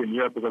 especially in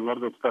Europe, there's a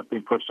lot of stuff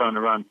being pushed on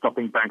around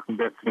stopping banks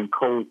investing in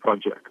coal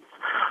projects.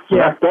 So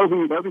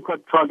they'll be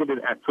quite targeted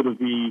at sort of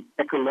the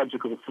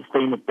ecological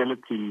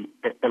sustainability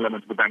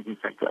element of the banking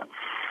sector.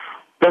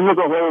 Then there's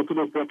a whole sort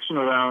of section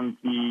around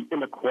the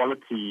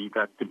inequality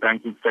that the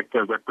banking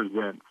sector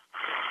represents.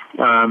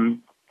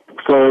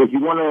 So if you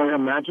want to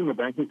imagine the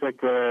banking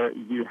sector,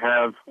 you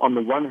have, on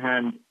the one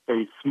hand,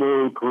 a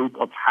small group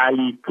of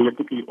highly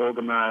politically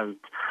organized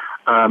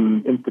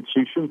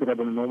institutions that have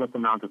an enormous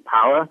amount of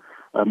power,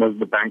 those are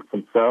the banks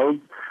themselves.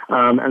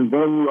 And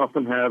then you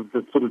often have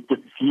this sort of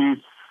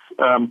diffuse,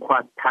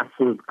 quite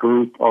passive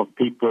group of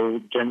people,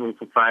 general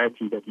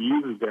society, that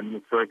uses them in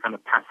a very kind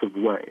of passive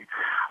way.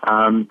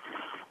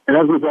 And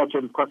as a result,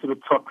 there's quite sort of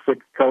toxic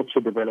culture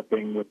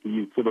developing with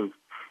these sort of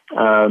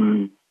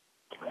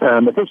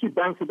essentially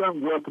banks that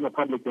don't work in the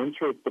public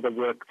interest, but they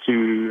work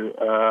to,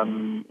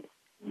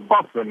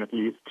 often at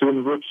least, to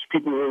enrich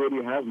people who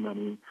already have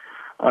money.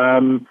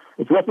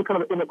 It's lots of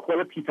kind of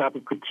inequality type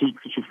of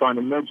critiques that you find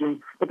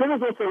emerging. But then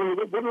there's also,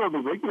 what all the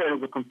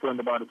regulators are concerned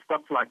about is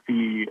stuff like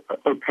the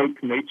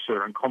opaque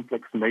nature and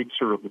complex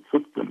nature of the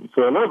system.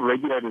 So a lot of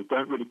regulators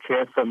don't really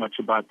care so much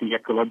about the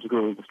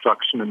ecological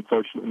destruction and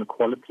social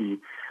inequality.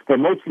 They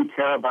mostly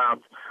care about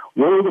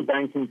will the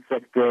banking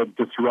sector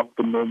disrupt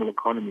the normal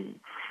economy.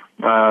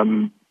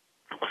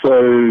 So,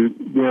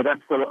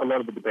 that's a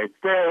lot of the debates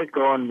there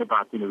go on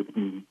about,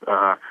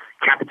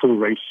 capital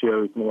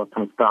ratios and all that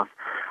kind of stuff.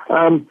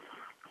 And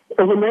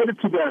related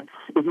to that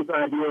is this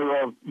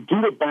idea of,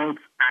 do the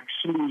banks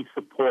actually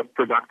support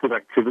productive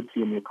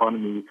activity in the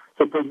economy?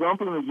 So, for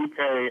example, in the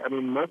UK,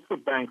 most of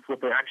the banks, what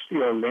they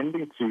actually are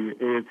lending to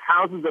is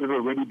houses that have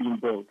already been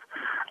built.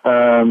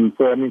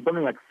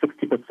 Something like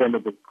 60%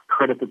 of the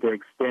credit that they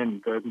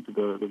extend goes into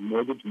the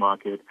mortgage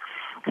market.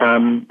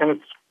 And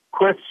it's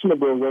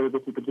questionable whether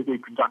this is particularly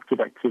productive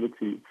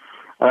activity.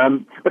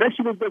 But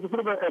actually, there's a sort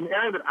of an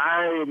area that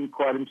I am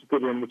quite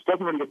interested in, which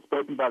doesn't really get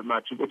spoken about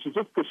much, which is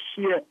just the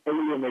sheer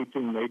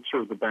alienating nature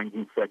of the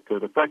banking sector.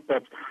 The fact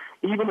that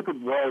even if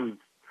it was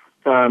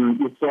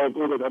you solve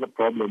all those other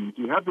problems,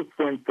 you have the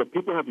sense that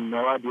people have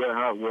no idea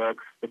how it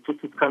works. It's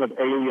just this kind of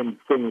alien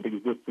thing that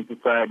exists in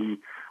society.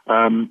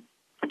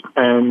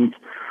 And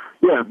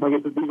yeah, I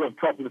guess these are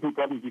different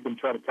problems you can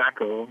try to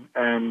tackle,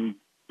 and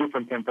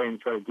different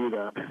campaigns try to do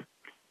that.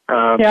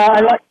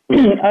 I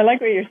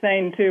like what you're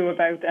saying too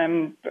about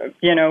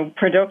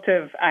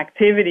productive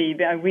activity.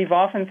 We've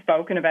often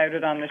spoken about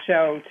it on the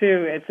show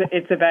too.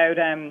 It's about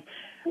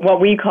what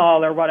we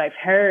call, or what I've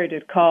heard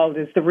it called,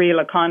 is the real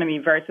economy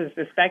versus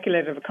the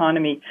speculative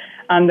economy,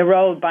 and the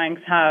role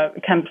banks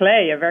can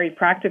play a very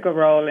practical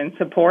role in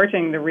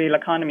supporting the real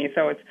economy.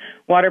 So it's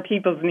what are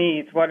people's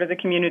needs, what are the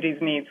community's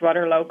needs, what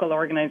are local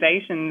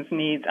organisations'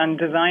 needs, and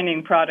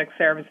designing products,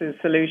 services,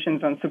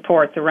 solutions, and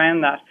supports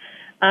around that.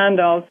 And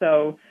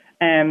also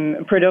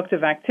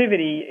productive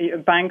activity,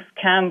 banks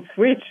can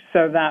switch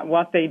so that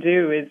what they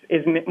do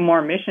is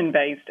more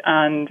mission-based,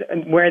 and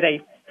where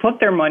they put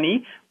their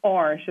money,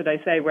 or should I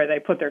say where they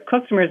put their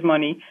customers'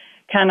 money,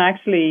 can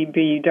actually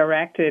be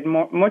directed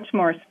much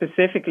more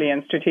specifically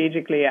and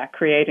strategically at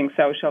creating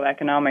social,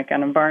 economic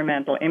and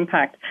environmental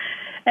impact.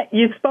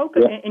 You spoke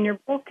in your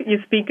book, you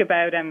speak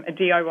about a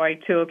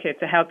DIY toolkit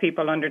to help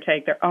people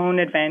undertake their own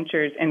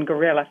adventures in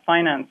guerrilla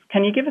finance.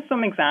 Can you give us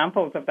some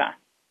examples of that?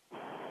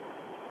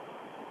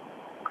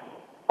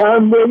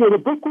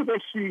 The book was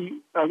actually,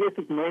 I guess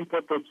its main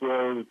purpose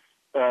was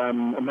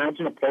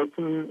imagine a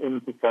person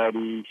in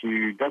society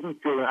who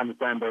doesn't feel they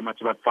understand very much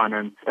about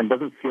finance and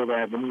doesn't feel they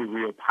have any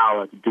real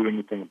power to do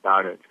anything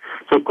about it.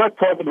 So it's quite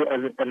targeted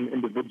at an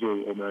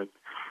individual almost.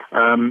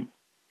 And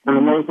the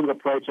main sort of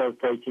approach I was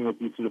taking was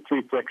these sort of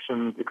three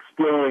sections: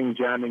 exploring,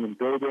 jamming, and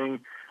building.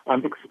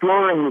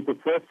 Exploring was the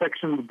first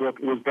section of the book.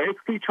 It was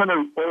basically trying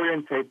to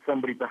orientate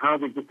somebody to how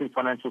the existing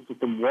financial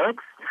system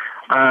works,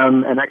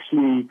 and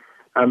actually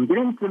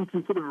getting them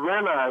to sort of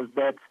realize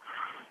that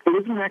it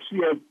isn't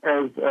actually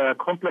as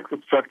complex a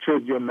structure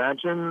as you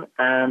imagine,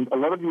 and a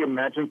lot of the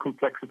imagined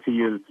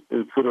complexity is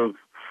sort of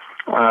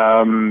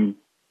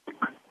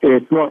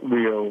it's not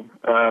real.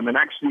 And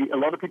actually, a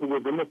lot of people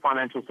within the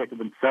financial sector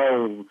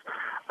themselves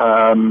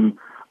are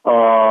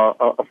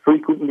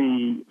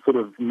frequently sort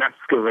of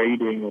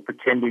masquerading or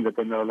pretending that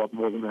they know a lot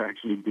more than they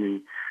actually do.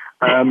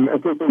 And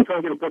so we're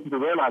trying to get a person to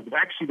realize that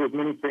actually there's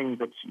many things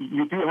that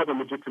you do have a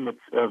legitimate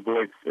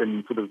voice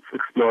in sort of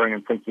exploring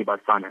and thinking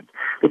about finance.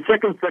 The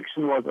second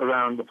section was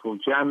around what's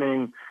called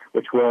jamming,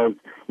 which was,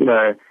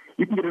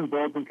 you can get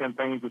involved in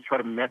campaigns which try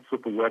to mess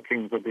with the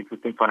workings of the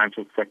existing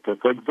financial sector.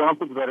 So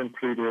examples of that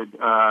included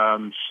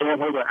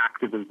shareholder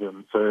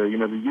activism. So,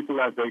 the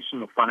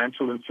utilization of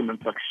financial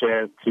instruments like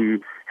shares to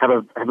have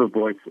a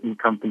voice in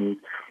companies.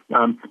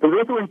 But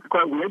there's also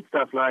quite weird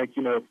stuff like,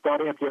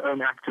 starting up your own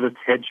activist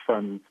hedge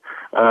funds.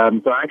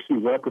 So I actually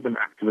work with an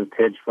activist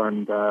hedge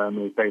fund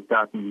based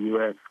out in the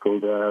US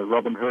called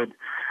Robin Hood.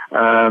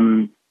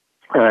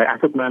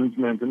 Asset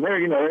management, and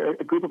they're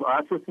a group of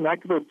artists and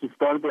activists who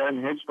started their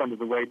own hedge fund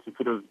as a way to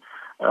sort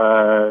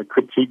of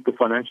critique the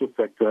financial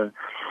sector.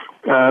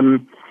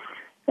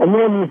 And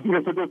then,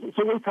 so there's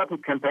those type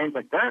of campaigns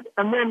like that.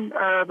 And then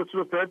the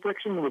sort of third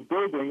section was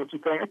building, which is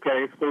saying,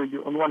 okay, so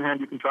on one hand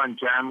you can try and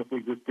jam with the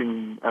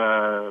existing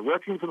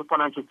workings of the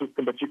financial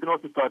system, but you can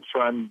also start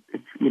trying,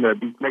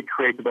 make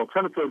creative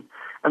alternatives.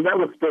 And that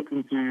was split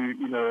into,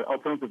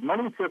 alternative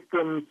money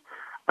systems,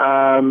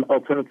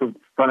 alternative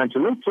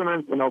financial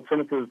instruments, and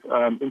alternative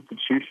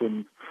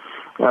institutions,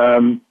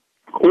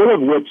 all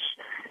of which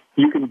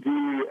you can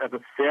do as a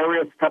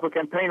serious type of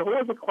campaign or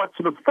as a quite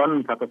sort of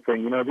fun type of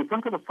thing. There's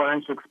some kind of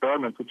financial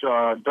experiments which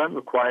don't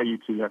require you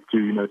to have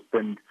to,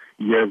 spend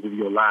years of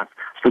your life.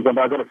 For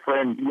example, I've got a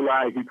friend,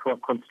 Eli, who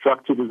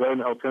constructed his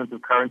own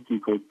alternative currency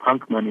called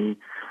Punk Money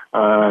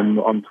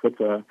on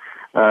Twitter.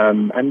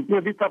 And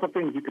these type of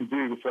things you can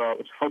do which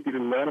help you to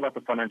learn about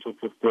the financial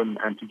system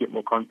and to get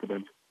more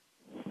confident.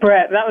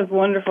 Brett, that was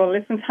wonderful.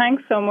 Listen,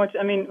 thanks so much.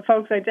 I mean,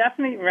 folks, I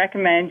definitely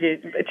recommend you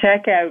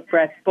check out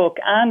Brett's book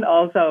and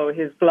also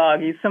his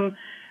blog. He's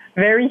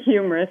very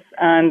humorous,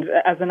 and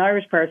as an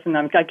Irish person,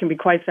 I can be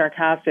quite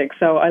sarcastic.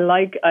 So I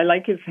like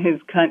his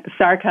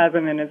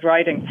sarcasm in his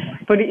writing.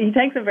 But he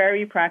takes a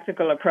very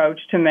practical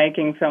approach to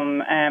making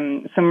some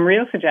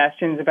real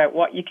suggestions about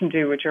what you can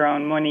do with your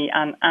own money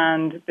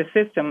and the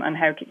system and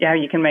how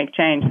you can make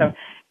change. So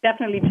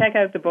definitely check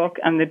out the book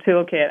and the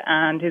toolkit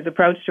and his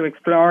approach to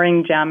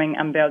exploring, jamming,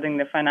 and building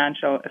the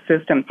financial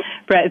system.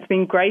 Brett, it's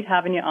been great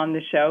having you on the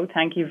show.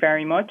 Thank you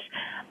very much.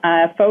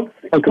 Folks,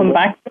 come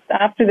back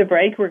after the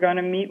break. We're going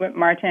to meet with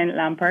Martin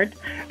Lampert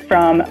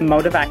from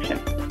Mode of Action.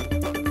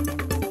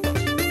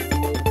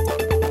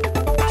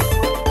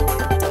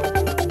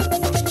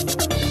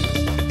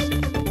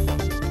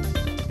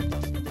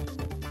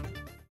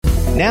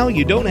 Now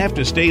you don't have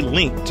to stay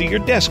linked to your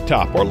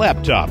desktop or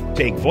laptop.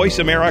 Take Voice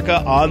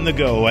America on the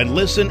go and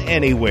listen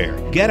anywhere.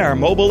 Get our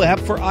mobile app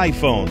for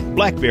iPhone,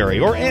 BlackBerry,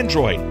 or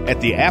Android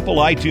at the Apple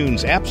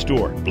iTunes App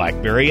Store,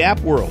 BlackBerry App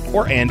World,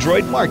 or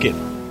Android Market.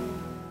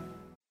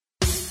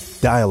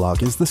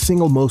 Dialogue is the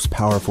single most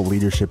powerful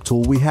leadership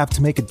tool we have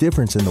to make a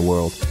difference in the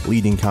world.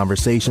 Leading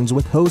Conversations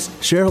with host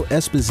Cheryl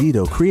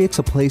Esposito creates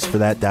a place for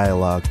that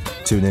dialogue.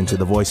 Tune into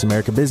the Voice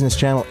America Business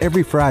Channel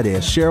every Friday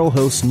as Cheryl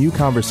hosts new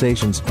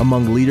conversations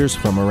among leaders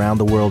from around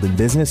the world in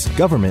business,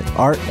 government,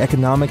 art,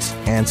 economics,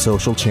 and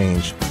social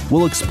change.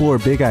 We'll explore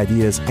big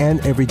ideas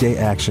and everyday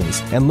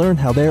actions and learn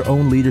how their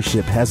own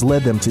leadership has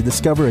led them to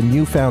discover a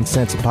newfound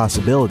sense of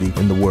possibility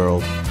in the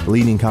world.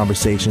 Leading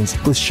Conversations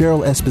with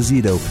Cheryl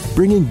Esposito,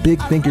 bringing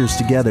big thinkers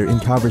together in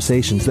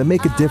conversations that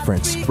make a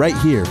difference right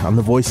here on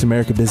the Voice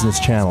America Business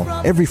Channel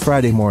every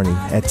Friday morning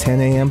at 10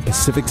 a.m.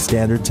 Pacific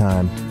Standard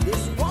Time.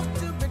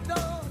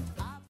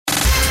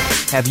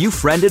 Have you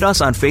friended us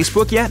on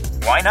Facebook yet?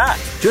 Why not?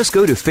 Just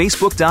go to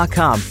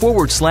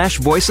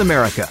facebook.com/Voice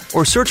America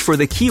or search for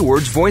the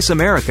keywords Voice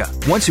America.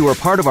 Once you are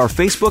part of our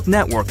Facebook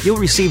network, you'll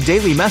receive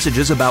daily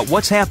messages about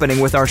what's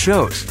happening with our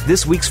shows,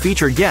 this week's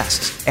featured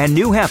guests, and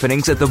new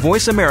happenings at the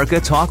Voice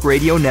America Talk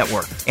Radio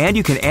Network. And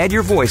you can add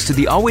your voice to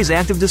the always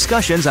active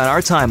discussions on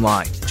our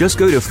timeline. Just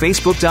go to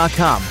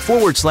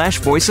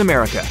facebook.com/Voice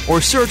America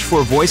or search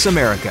for Voice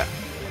America.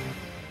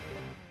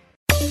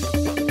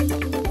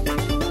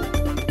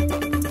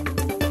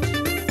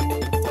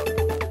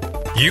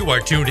 You are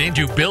tuned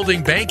into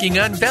Building Banking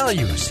on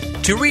Values.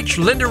 To reach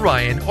Linda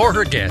Ryan or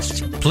her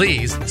guests,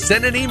 please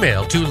send an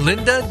email to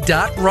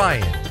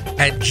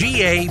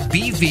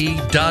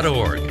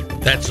linda.ryan@gabv.org.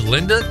 That's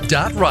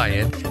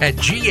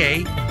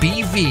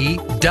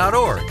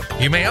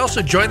linda.ryan@gabv.org. You may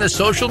also join the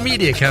social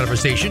media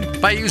conversation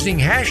by using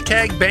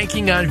hashtag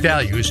Banking on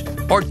Values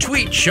or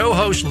tweet show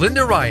host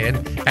Linda Ryan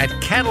at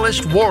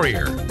Catalyst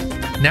Warrior.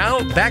 Now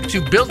back to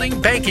Building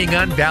Banking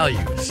on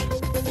Values.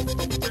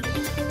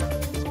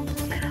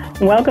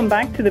 Welcome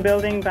back to the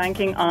Building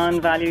Banking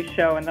on Values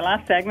show. In the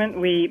last segment,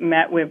 we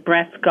met with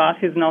Brett Scott,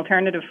 who's an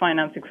alternative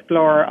finance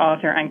explorer,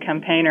 author, and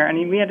campaigner.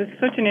 And we had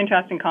such an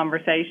interesting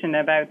conversation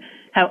about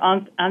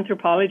how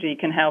anthropology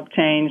can help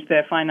change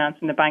the finance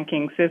and the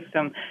banking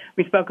system.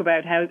 We spoke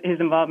about how his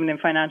involvement in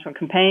financial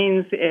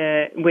campaigns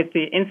with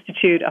the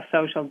Institute of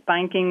Social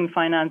Banking,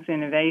 Finance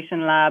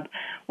Innovation Lab,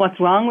 what's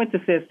wrong with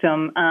the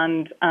system,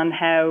 and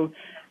how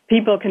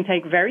people can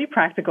take very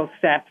practical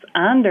steps,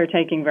 and they're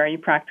taking very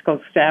practical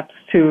steps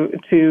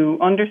to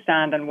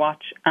understand and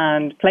watch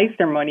and place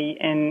their money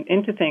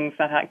into things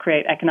that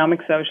create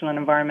economic, social, and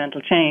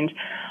environmental change,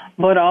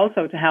 but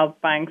also to help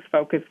banks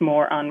focus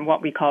more on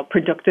what we call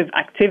productive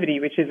activity,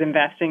 which is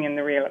investing in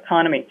the real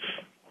economy.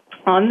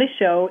 On the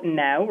show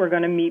now, we're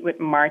going to meet with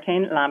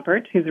Martin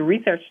Lampert, who's a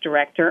research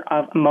director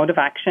of Mode of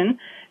Action,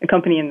 a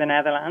company in the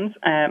Netherlands.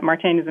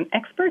 Martin is an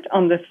expert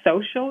on the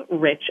social,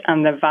 rich,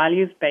 and the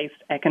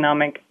values-based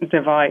economic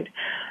divide.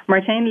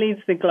 Martin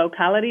leads the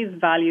Localities,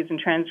 Values and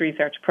Trends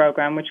Research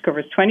Program, which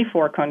covers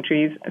 24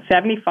 countries,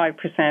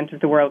 75%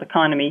 of the world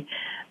economy,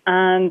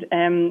 and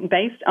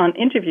based on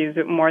interviews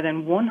with more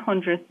than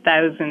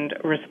 100,000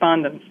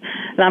 respondents.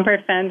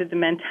 Lampert founded the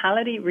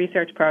Mentality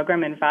Research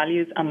Program in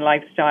Values and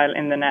Lifestyle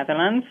in the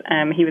Netherlands.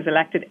 He was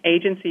elected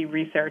Agency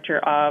Researcher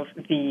of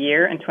the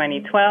Year in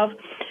 2012.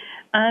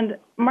 And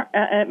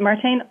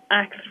Martin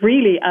acts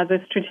really as a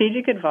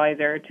strategic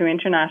advisor to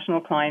international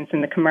clients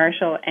in the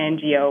commercial,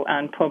 NGO,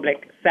 and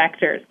public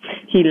sectors.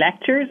 He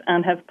lectures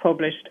and has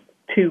published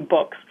 2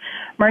 books.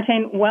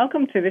 Martin,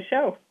 welcome to the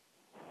show.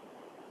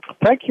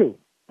 Thank you.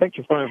 Thank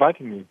you for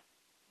inviting me.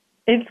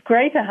 It's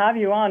great to have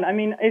you on. I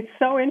mean, it's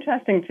so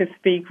interesting to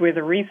speak with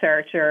a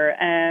researcher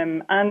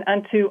and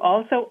to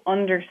also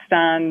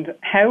understand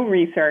how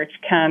research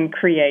can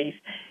create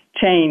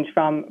change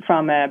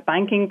from a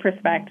banking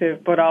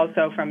perspective, but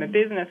also from a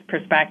business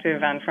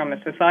perspective and from a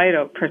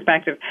societal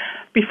perspective.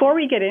 Before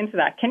we get into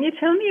that, can you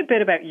tell me a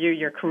bit about you,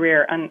 your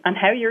career, and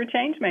how you're a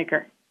change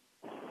maker?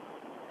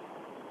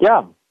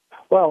 Yeah,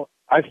 well,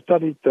 I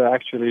studied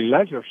actually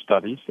leisure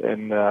studies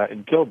in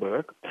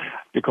Tilburg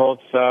because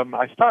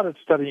I started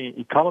studying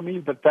economy,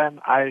 but then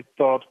I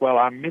thought, well,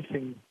 I'm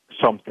missing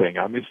something.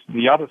 I miss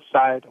the other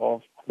side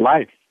of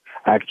life,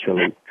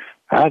 actually.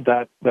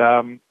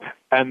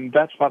 And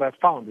that's what I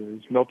found.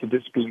 It's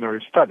multidisciplinary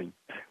study,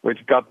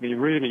 which got me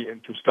really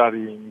into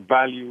studying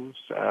values,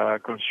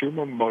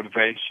 consumer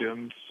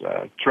motivations,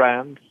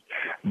 trends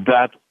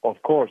that,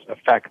 of course,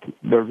 affect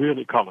the real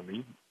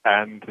economy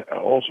and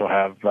also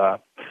have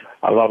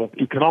a lot of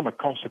economic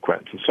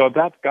consequences. So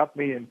that got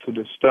me into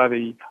the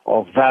study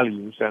of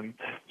values, and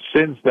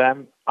since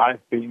then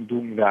I've been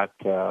doing that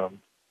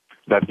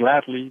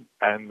gladly,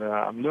 and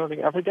I'm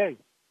learning every day.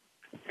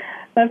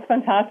 That's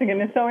fantastic,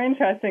 and it's so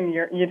interesting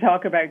you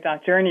talk about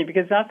that journey,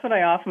 because that's what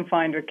I often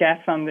find with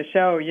guests on the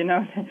show. You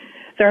know,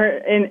 they're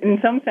in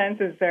some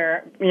senses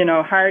they're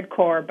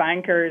hardcore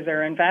bankers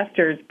or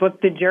investors, but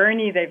the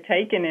journey they've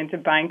taken into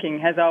banking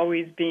has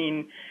always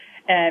been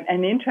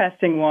an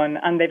interesting one,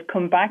 and they've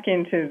come back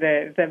into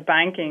the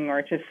banking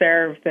or to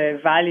serve the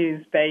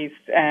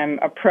values-based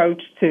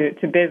approach to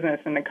business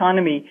and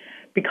economy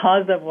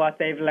because of what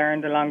they've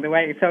learned along the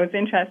way. So it's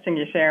interesting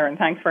you share, and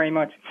thanks very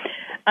much.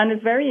 And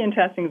it's very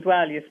interesting as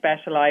well, you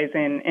specialise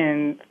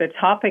in the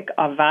topic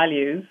of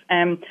values.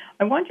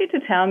 I want you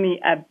to tell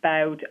me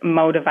about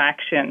mode of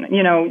action,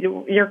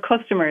 your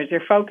customers,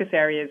 your focus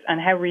areas,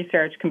 and how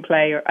research can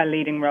play a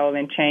leading role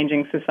in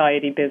changing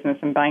society, business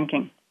and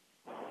banking.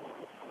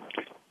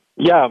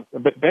 Yeah,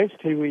 but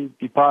basically we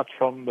depart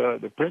from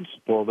the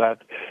principle that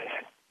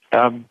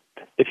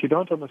if you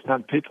don't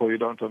understand people, you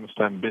don't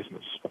understand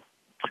business.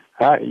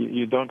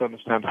 You don't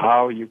understand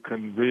how you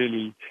can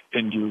really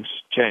induce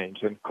change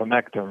and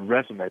connect and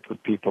resonate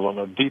with people on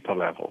a deeper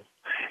level,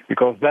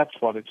 because that's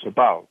what it's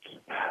about.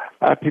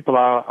 People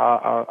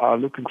are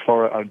looking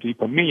for a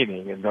deeper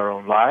meaning in their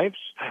own lives,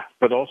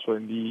 but also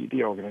in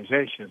the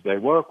organizations they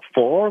work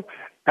for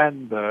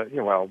and the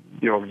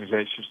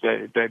organizations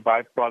they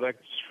buy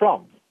products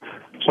from.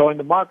 So in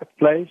the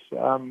marketplace,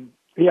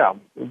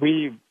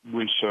 we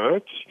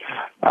research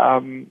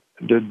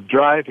the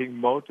driving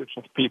motives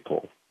of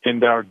people in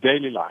their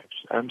daily lives.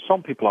 And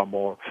some people are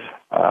more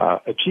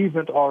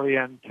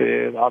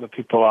achievement-oriented. Other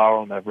people are,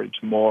 on average,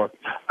 more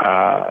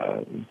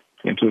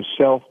into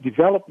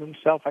self-development,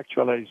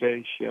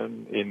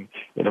 self-actualization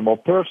in a more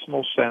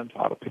personal sense.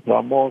 Other people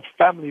are more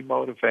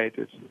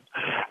family-motivated.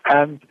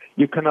 And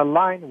you can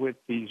align with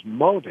these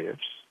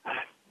motives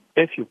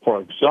if you, for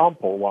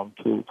example, want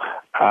to,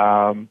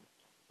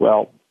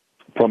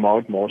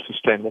 promote more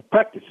sustainable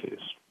practices,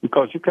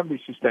 because you can be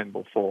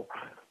sustainable for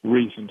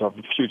reasons of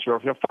the future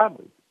of your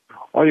family,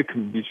 or you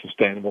can be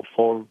sustainable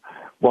for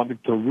wanting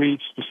to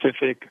reach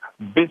specific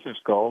business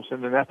goals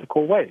in an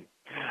ethical way.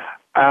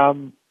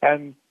 And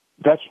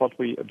that's what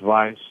we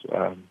advise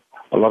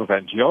a lot of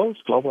NGOs,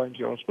 global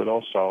NGOs, but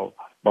also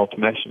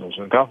multinationals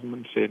and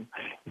governments in.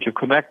 If you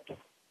connect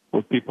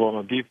with people on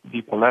a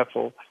deeper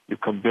level, you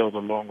can build a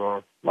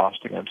longer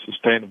lasting and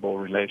sustainable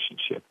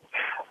relationship.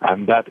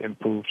 And that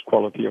improves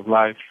quality of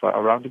life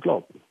around the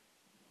globe.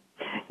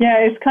 Yeah,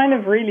 it's kind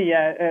of really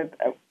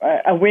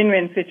a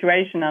win-win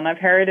situation, and I've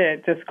heard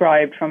it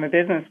described from a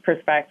business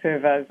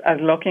perspective as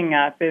looking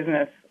at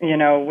business,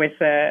 with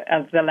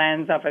as the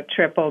lens of a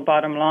triple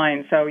bottom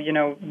line. So,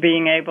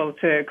 being able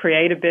to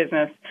create a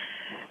business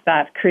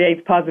that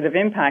creates positive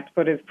impact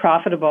but is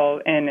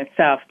profitable in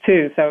itself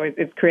too. So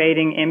it's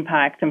creating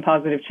impact and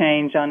positive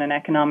change on an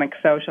economic,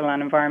 social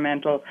and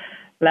environmental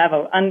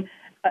level. And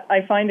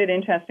I find it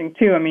interesting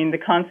too. I mean, the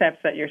concepts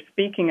that you're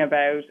speaking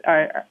about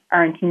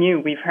aren't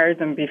new. We've heard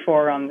them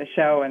before on the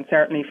show, and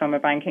certainly from a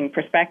banking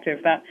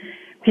perspective, that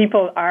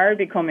people are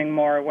becoming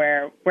more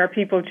aware. Where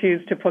people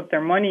choose to put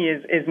their money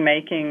is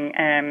making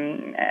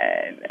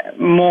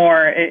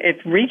more.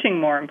 It's reaching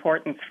more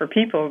importance for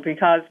people,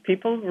 because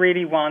people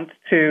really want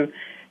to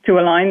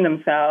align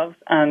themselves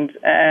and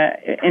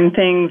in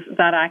things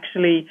that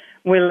actually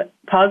will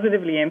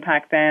positively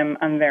impact them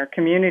and their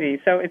community.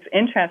 So it's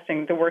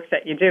interesting, the work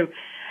that you do.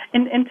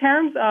 In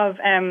terms of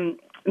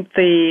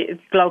the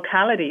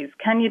localities,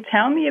 can you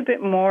tell me a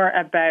bit more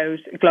about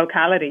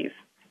localities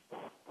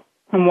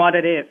and what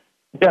it is?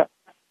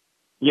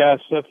 Yeah,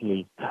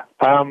 certainly.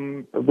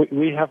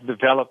 We have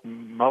developed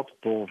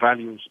multiple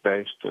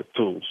values-based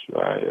tools.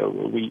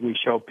 We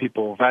show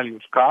people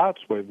values cards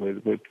with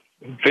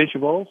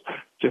visuals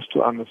just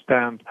to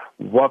understand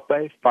what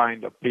they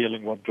find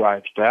appealing, what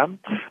drives them.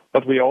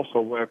 But we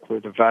also work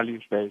with a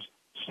values-based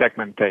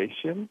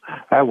segmentation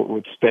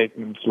with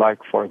statements like,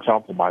 for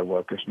example, my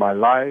work is my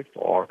life,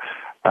 or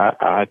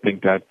I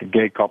think that the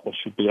gay couple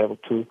should be able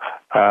to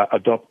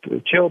adopt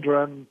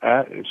children.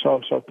 So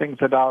things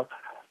that are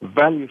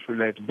values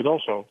related, but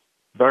also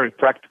very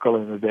practical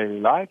in the daily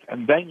life.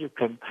 And then you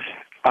can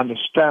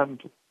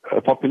understand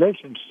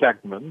population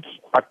segments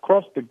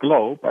across the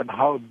globe and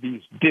how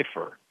these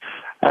differ.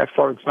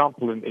 For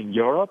example, in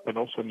Europe and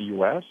also in the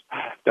US,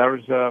 there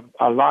is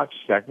a large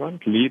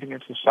segment leading in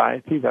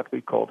society that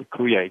we call the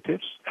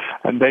creatives,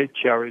 and they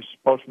cherish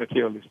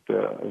post-materialist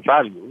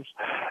values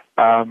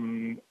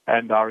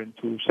and are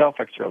into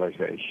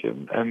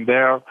self-actualization, and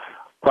they're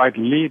quite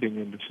leading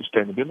in the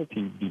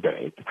sustainability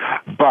debate.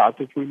 But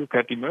if we look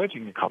at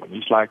emerging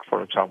economies, like,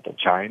 for example,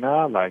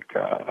 China, like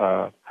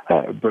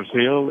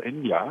Brazil,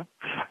 India,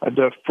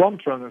 the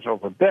front runners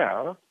over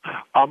there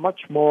are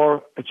much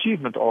more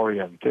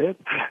achievement-oriented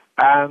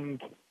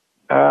and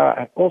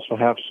also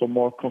have some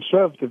more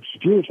conservative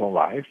views on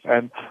life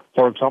and,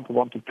 for example,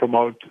 want to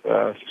promote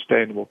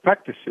sustainable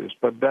practices,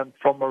 but then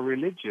from a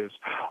religious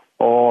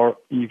or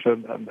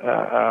even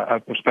a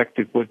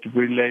perspective which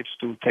relates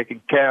to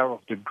taking care of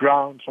the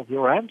grounds of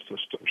your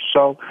ancestors.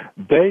 So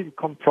they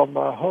come from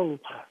a whole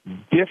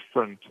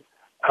different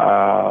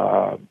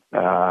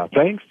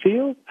playing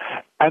field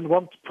and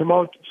want to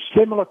promote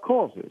similar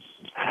causes.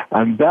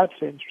 And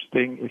that's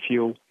interesting if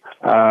you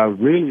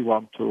really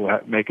want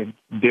to make a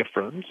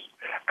difference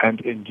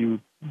and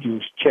induce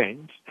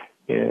change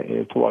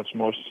towards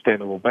more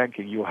sustainable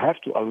banking. You have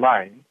to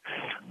align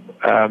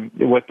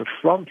with the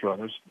front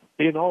runners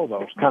in all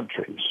those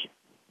countries.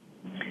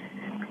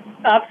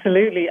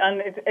 Absolutely,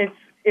 and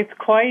it's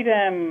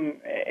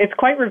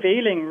quite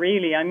revealing,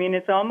 really. I mean,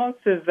 it's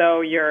almost as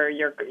though you're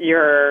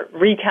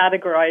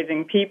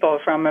recategorizing people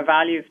from a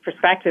values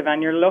perspective,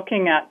 and you're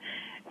looking at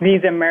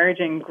these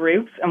emerging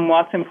groups and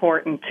what's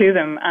important to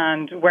them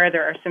and where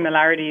there are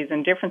similarities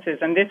and differences.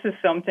 And this is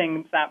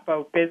something that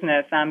both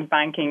business and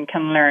banking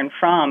can learn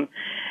from.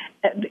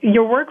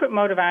 Your work with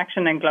Mode of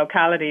Action and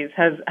localities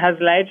has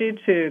led you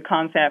to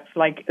concepts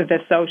like the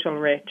social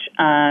rich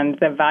and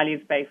the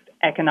values-based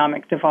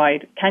economic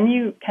divide. Can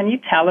you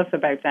tell us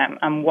about them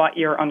and what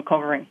you're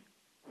uncovering?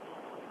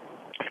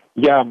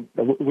 Yeah,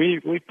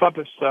 we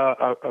published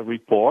a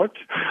report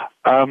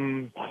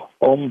on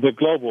the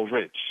global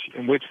rich,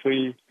 in which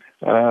we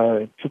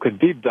took a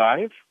deep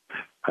dive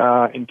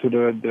into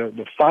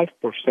the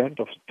 5%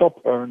 of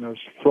top earners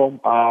from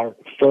our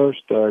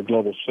first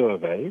global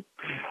survey.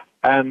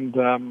 And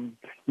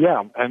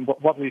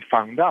what we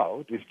found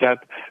out is that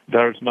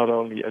there is not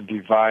only a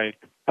divide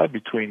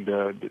between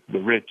the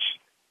rich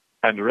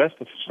and the rest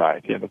of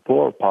society and the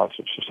poorer parts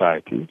of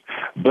society,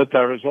 but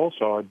there is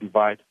also a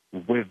divide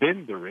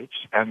within the rich,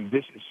 and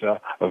this is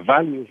a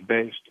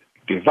values-based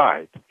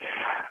divide.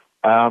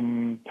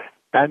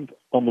 And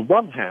on the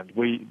one hand,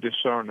 we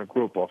discern a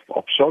group of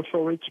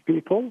social rich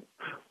people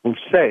who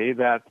say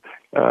that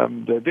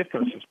the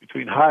differences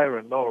between higher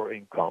and lower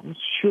incomes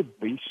should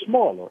be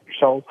smaller.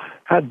 So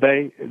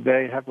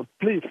they have a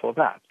plea for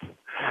that.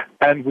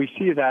 And we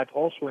see that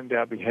also in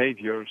their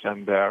behaviors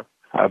and their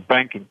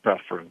banking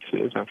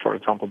preferences. And for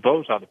example,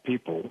 those are the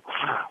people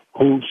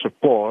who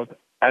support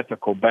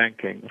ethical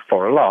banking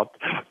for a lot,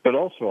 but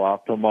also are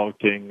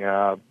promoting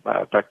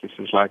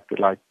practices like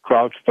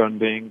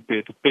crowdfunding,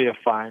 peer-to-peer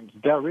fines.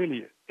 They're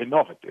really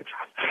innovative.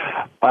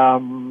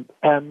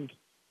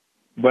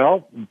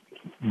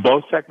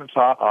 Both segments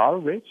are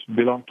rich,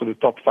 belong to the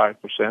top 5%.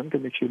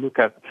 And if you look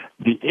at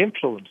the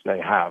influence they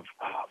have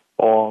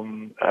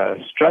on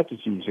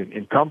strategies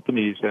in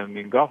companies and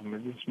in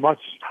government, it's much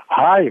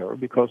higher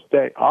because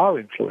they are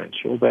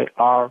influential. They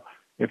are,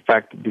 in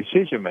fact,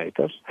 decision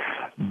makers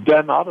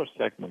than other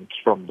segments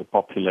from the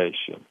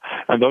population.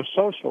 And those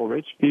social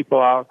rich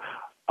people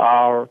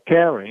are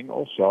caring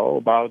also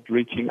about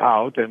reaching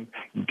out and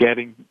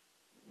getting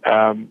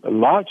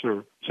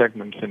larger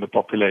segments in the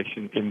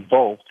population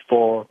involved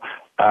for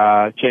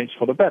change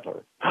for the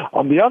better.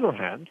 On the other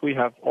hand, we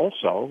have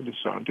also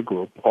discerned a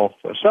group of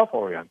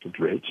self-oriented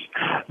rich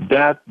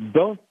that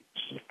don't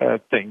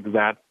think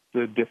that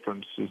the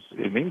differences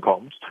in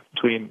incomes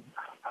between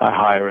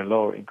higher and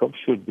lower income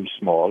should be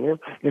smaller.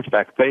 In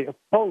fact, they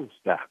oppose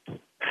that.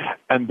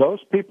 And those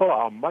people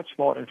are much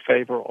more in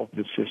favor of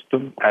the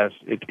system as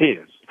it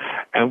is.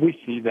 And we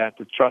see that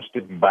the trust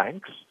in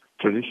banks,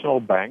 traditional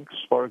banks,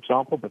 for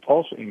example, but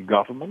also in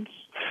governments,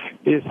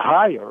 is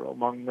higher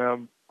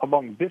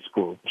among this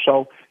group.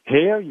 So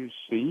here you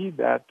see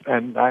that,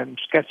 and I'm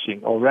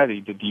sketching already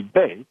the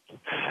debate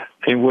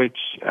in which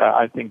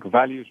I think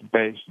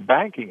values-based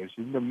banking is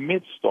in the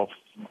midst of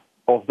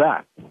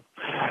that.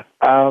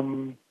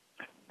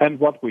 And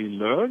what we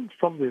learned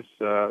from this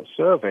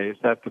survey is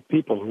that the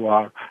people who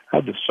are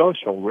the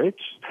social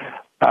rich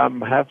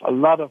have a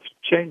lot of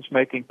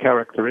change-making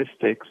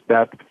characteristics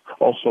that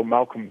also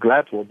Malcolm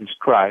Gladwell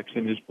describes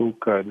in his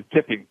book, The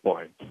Tipping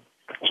Point.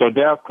 So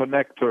they're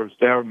connectors,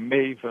 they're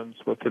mavens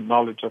with the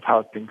knowledge of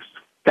how things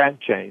can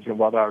change and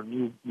what are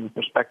new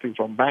perspectives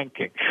on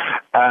banking,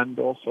 and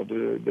also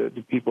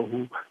the people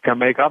who can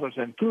make others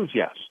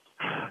enthusiasts.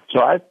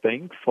 So I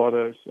think for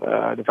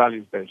the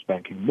values-based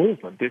banking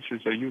movement, this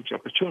is a huge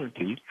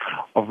opportunity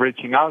of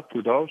reaching out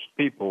to those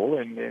people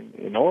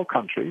in all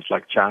countries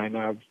like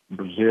China,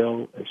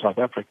 Brazil, South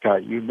Africa,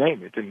 you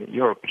name it, in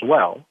Europe as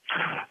well,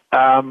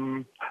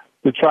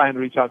 to try and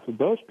reach out to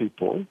those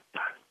people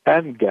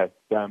and get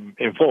them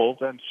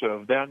involved and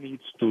serve their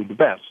needs to the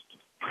best.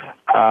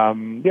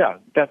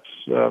 That's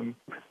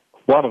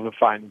one of the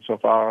findings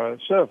of our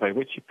survey,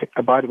 which,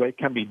 by the way,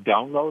 can be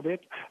downloaded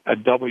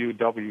at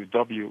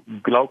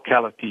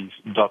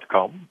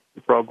www.glocalities.com.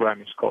 The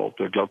program is called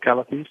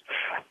Glocalities,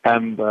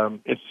 and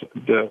it's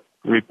the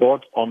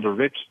report on the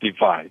rich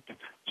divide,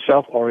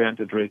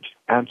 self-oriented rich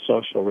and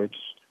social rich,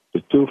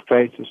 the two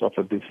faces of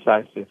a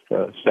decisive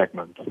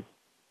segment.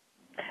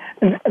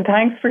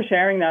 Thanks for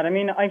sharing that. I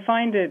mean, I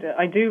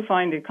do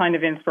find it kind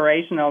of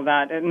inspirational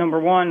that, number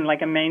one,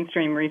 like a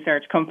mainstream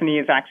research company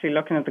is actually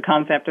looking at the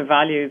concept of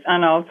values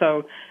and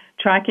also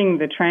tracking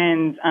the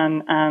trends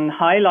and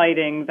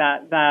highlighting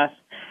that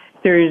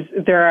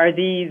there are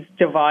these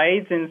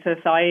divides in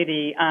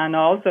society and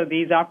also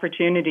these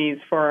opportunities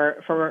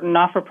for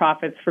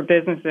not-for-profits, for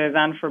businesses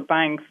and for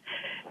banks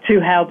to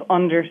help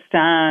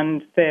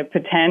understand the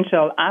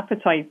potential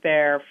appetite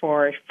there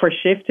for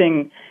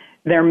shifting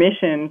their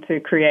mission to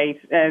create,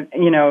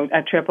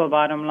 a triple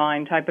bottom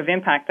line type of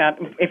impact. That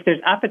if there's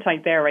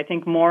appetite there, I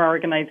think more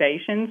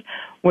organizations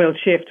will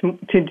shift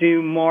to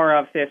do more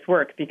of this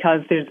work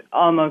because there's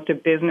almost a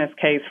business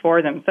case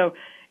for them. So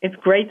it's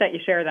great that you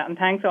share that. And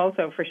thanks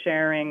also for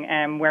sharing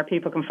where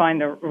people can find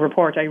the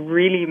report. I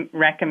really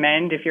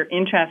recommend, if you're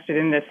interested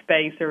in this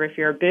space or if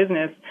you're a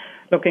business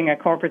looking at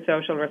corporate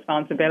social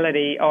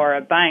responsibility or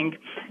a bank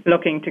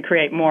looking to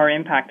create more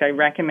impact, I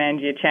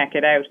recommend you check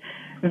it out.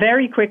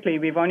 Very quickly,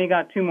 we've only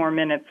got 2 more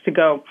minutes to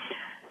go.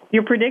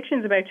 Your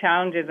predictions about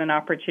challenges and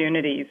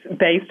opportunities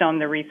based on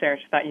the research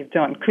that you've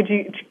done. Could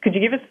you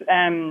give us?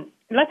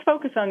 Let's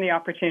focus on the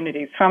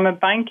opportunities from a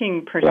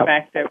banking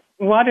perspective.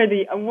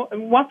 Yeah.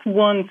 What's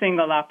one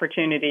single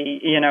opportunity?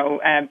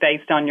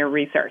 Based on your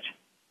research.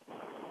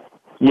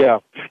 Yeah.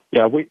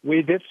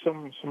 We did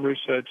some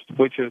research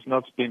which has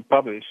not been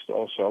published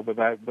also, but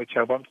which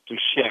I wanted to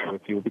share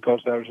with you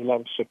because there is a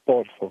lot of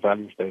support for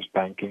values-based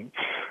banking.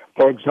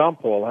 For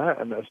example,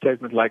 a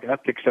statement like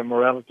ethics and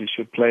morality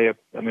should play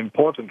an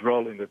important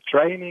role in the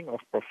training of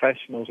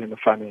professionals in the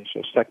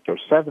financial sector.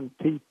 70%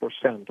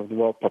 of the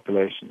world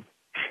population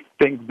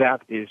think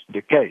that is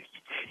the case.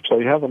 So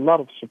you have a lot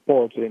of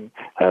support in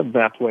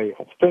that way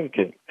of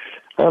thinking.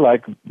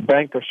 Like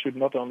bankers should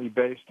not only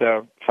base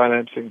their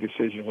financing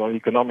decisions on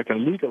economic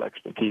and legal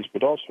expertise,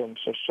 but also on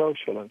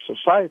social and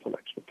societal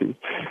expertise.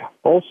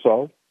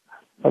 Also,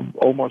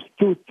 almost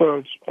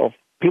 2/3 of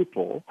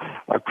people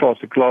across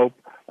the globe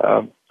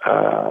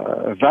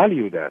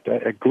value that,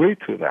 agree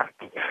to that.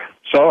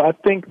 So I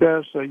think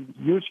there's a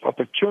huge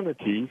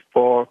opportunity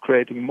for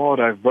creating more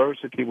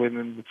diversity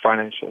within the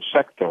financial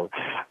sector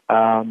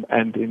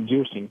and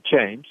inducing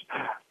change.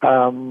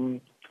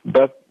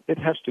 But it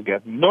has to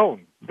get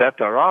known that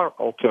there are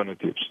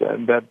alternatives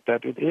and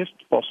that it is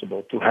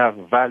possible to have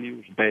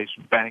values-based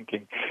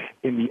banking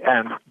in the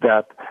end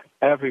that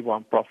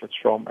everyone profits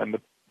from and the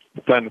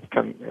planet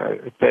can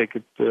take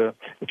its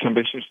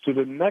ambitions to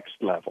the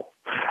next level.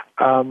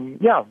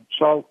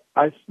 So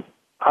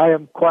I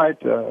am quite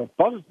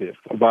positive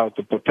about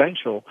the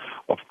potential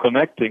of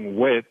connecting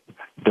with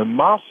the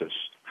masses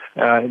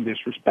in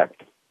this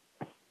respect.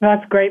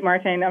 That's great,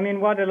 Martin. I mean,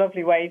 what a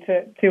lovely way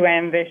to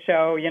end this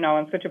show,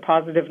 on such a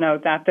positive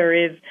note that there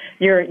is,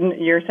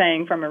 you're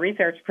saying from a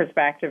research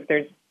perspective,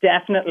 there's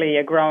definitely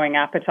a growing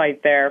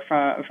appetite there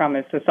from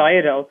a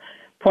societal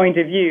point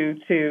of view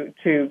to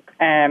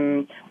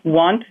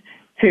want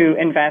to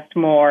invest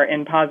more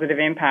in positive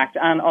impact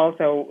and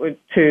also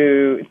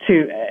to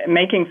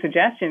making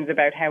suggestions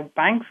about how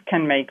banks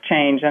can make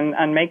change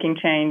and making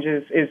change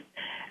is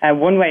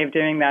one way of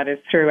doing that is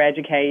through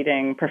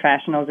educating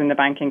professionals in the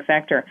banking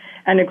sector.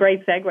 And a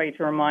great segue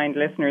to remind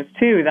listeners,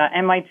 too, that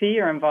MIT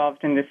are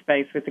involved in this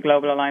space with the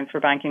Global Alliance for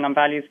Banking on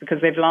Values because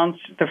they've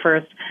launched the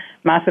first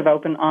massive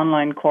open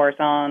online course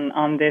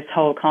on this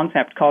whole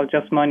concept called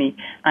Just Money,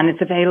 and it's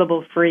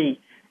available free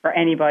for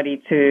anybody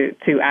to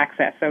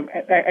access. So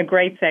a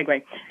great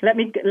segue. Let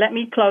me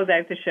close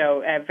out the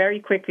show very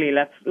quickly.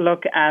 Let's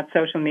look at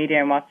social media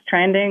and what's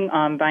trending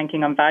on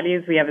Banking on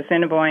Values. We have a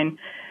Cinnabon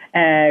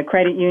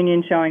credit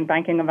union showing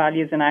Banking on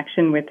Values in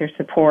action with their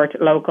support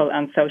local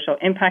and social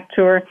impact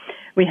tour.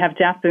 We have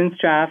Jaap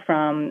Boonstra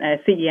from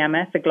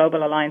CEMS, the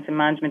Global Alliance in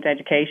Management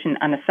Education,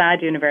 and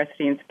Assad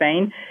University in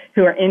Spain,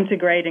 who are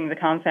integrating the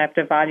concept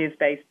of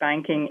values-based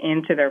banking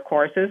into their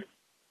courses.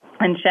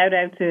 And shout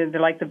out to the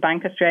likes of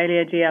Bank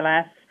Australia,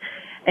 GLS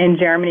in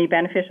Germany,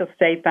 Beneficial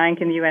State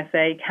Bank in the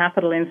USA,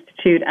 Capital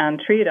Institute and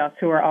Triodos,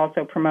 who are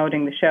also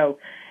promoting the show.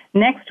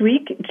 Next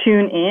week,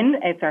 tune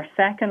in. It's our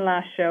second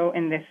last show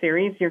in this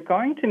series. You're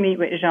going to meet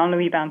with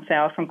Jean-Louis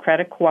Bancel from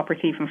Credit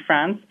Cooperative in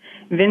France,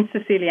 Vince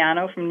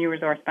Siciliano from New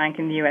Resource Bank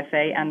in the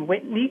USA, and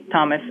Whitney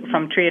Thomas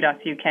from Triodos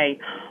UK,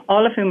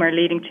 all of whom are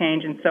leading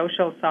change in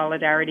social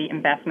solidarity,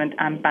 investment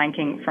and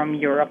banking from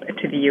Europe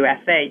to the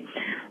USA.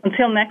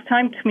 Until next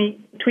time,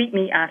 tweet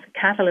me at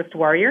Catalyst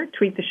Warrior,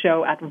 tweet the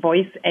show at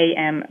Voice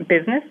AM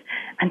Business,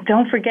 and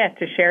don't forget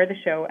to share the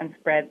show and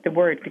spread the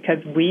word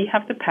because we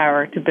have the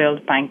power to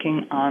build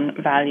banking on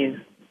values.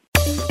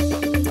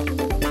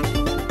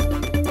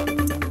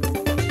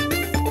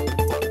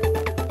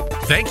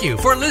 Thank you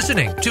for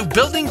listening to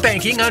Building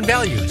Banking on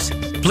Values.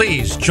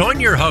 Please join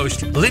your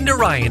host, Linda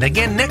Ryan,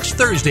 again next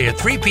Thursday at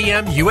 3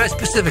 p.m. U.S.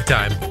 Pacific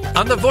Time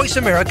on the Voice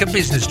America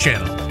Business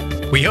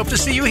Channel. We hope to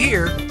see you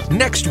here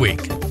next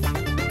week.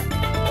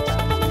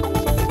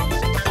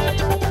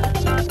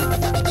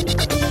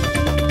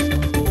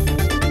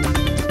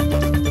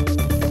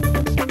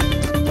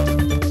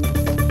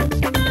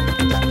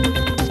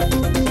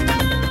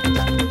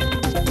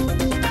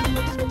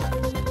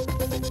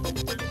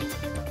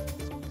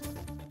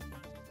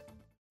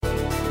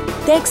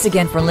 Thanks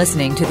again for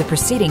listening to the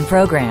preceding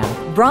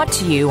program brought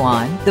to you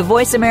on the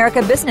Voice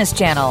America Business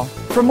Channel.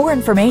 For more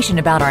information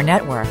about our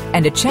network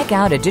and to check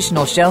out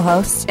additional show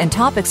hosts and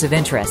topics of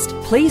interest,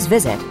 please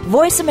visit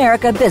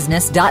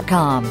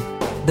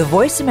voiceamericabusiness.com. The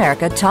Voice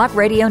America Talk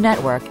Radio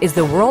Network is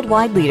the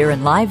worldwide leader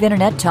in live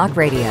Internet talk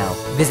radio.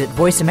 Visit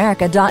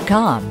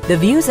voiceamerica.com. The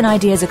views and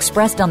ideas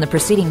expressed on the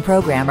preceding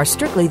program are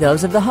strictly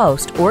those of the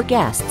host or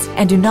guests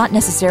and do not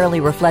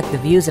necessarily reflect the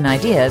views and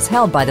ideas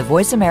held by the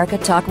Voice America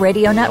Talk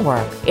Radio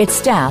Network, its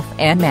staff,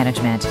 and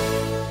management.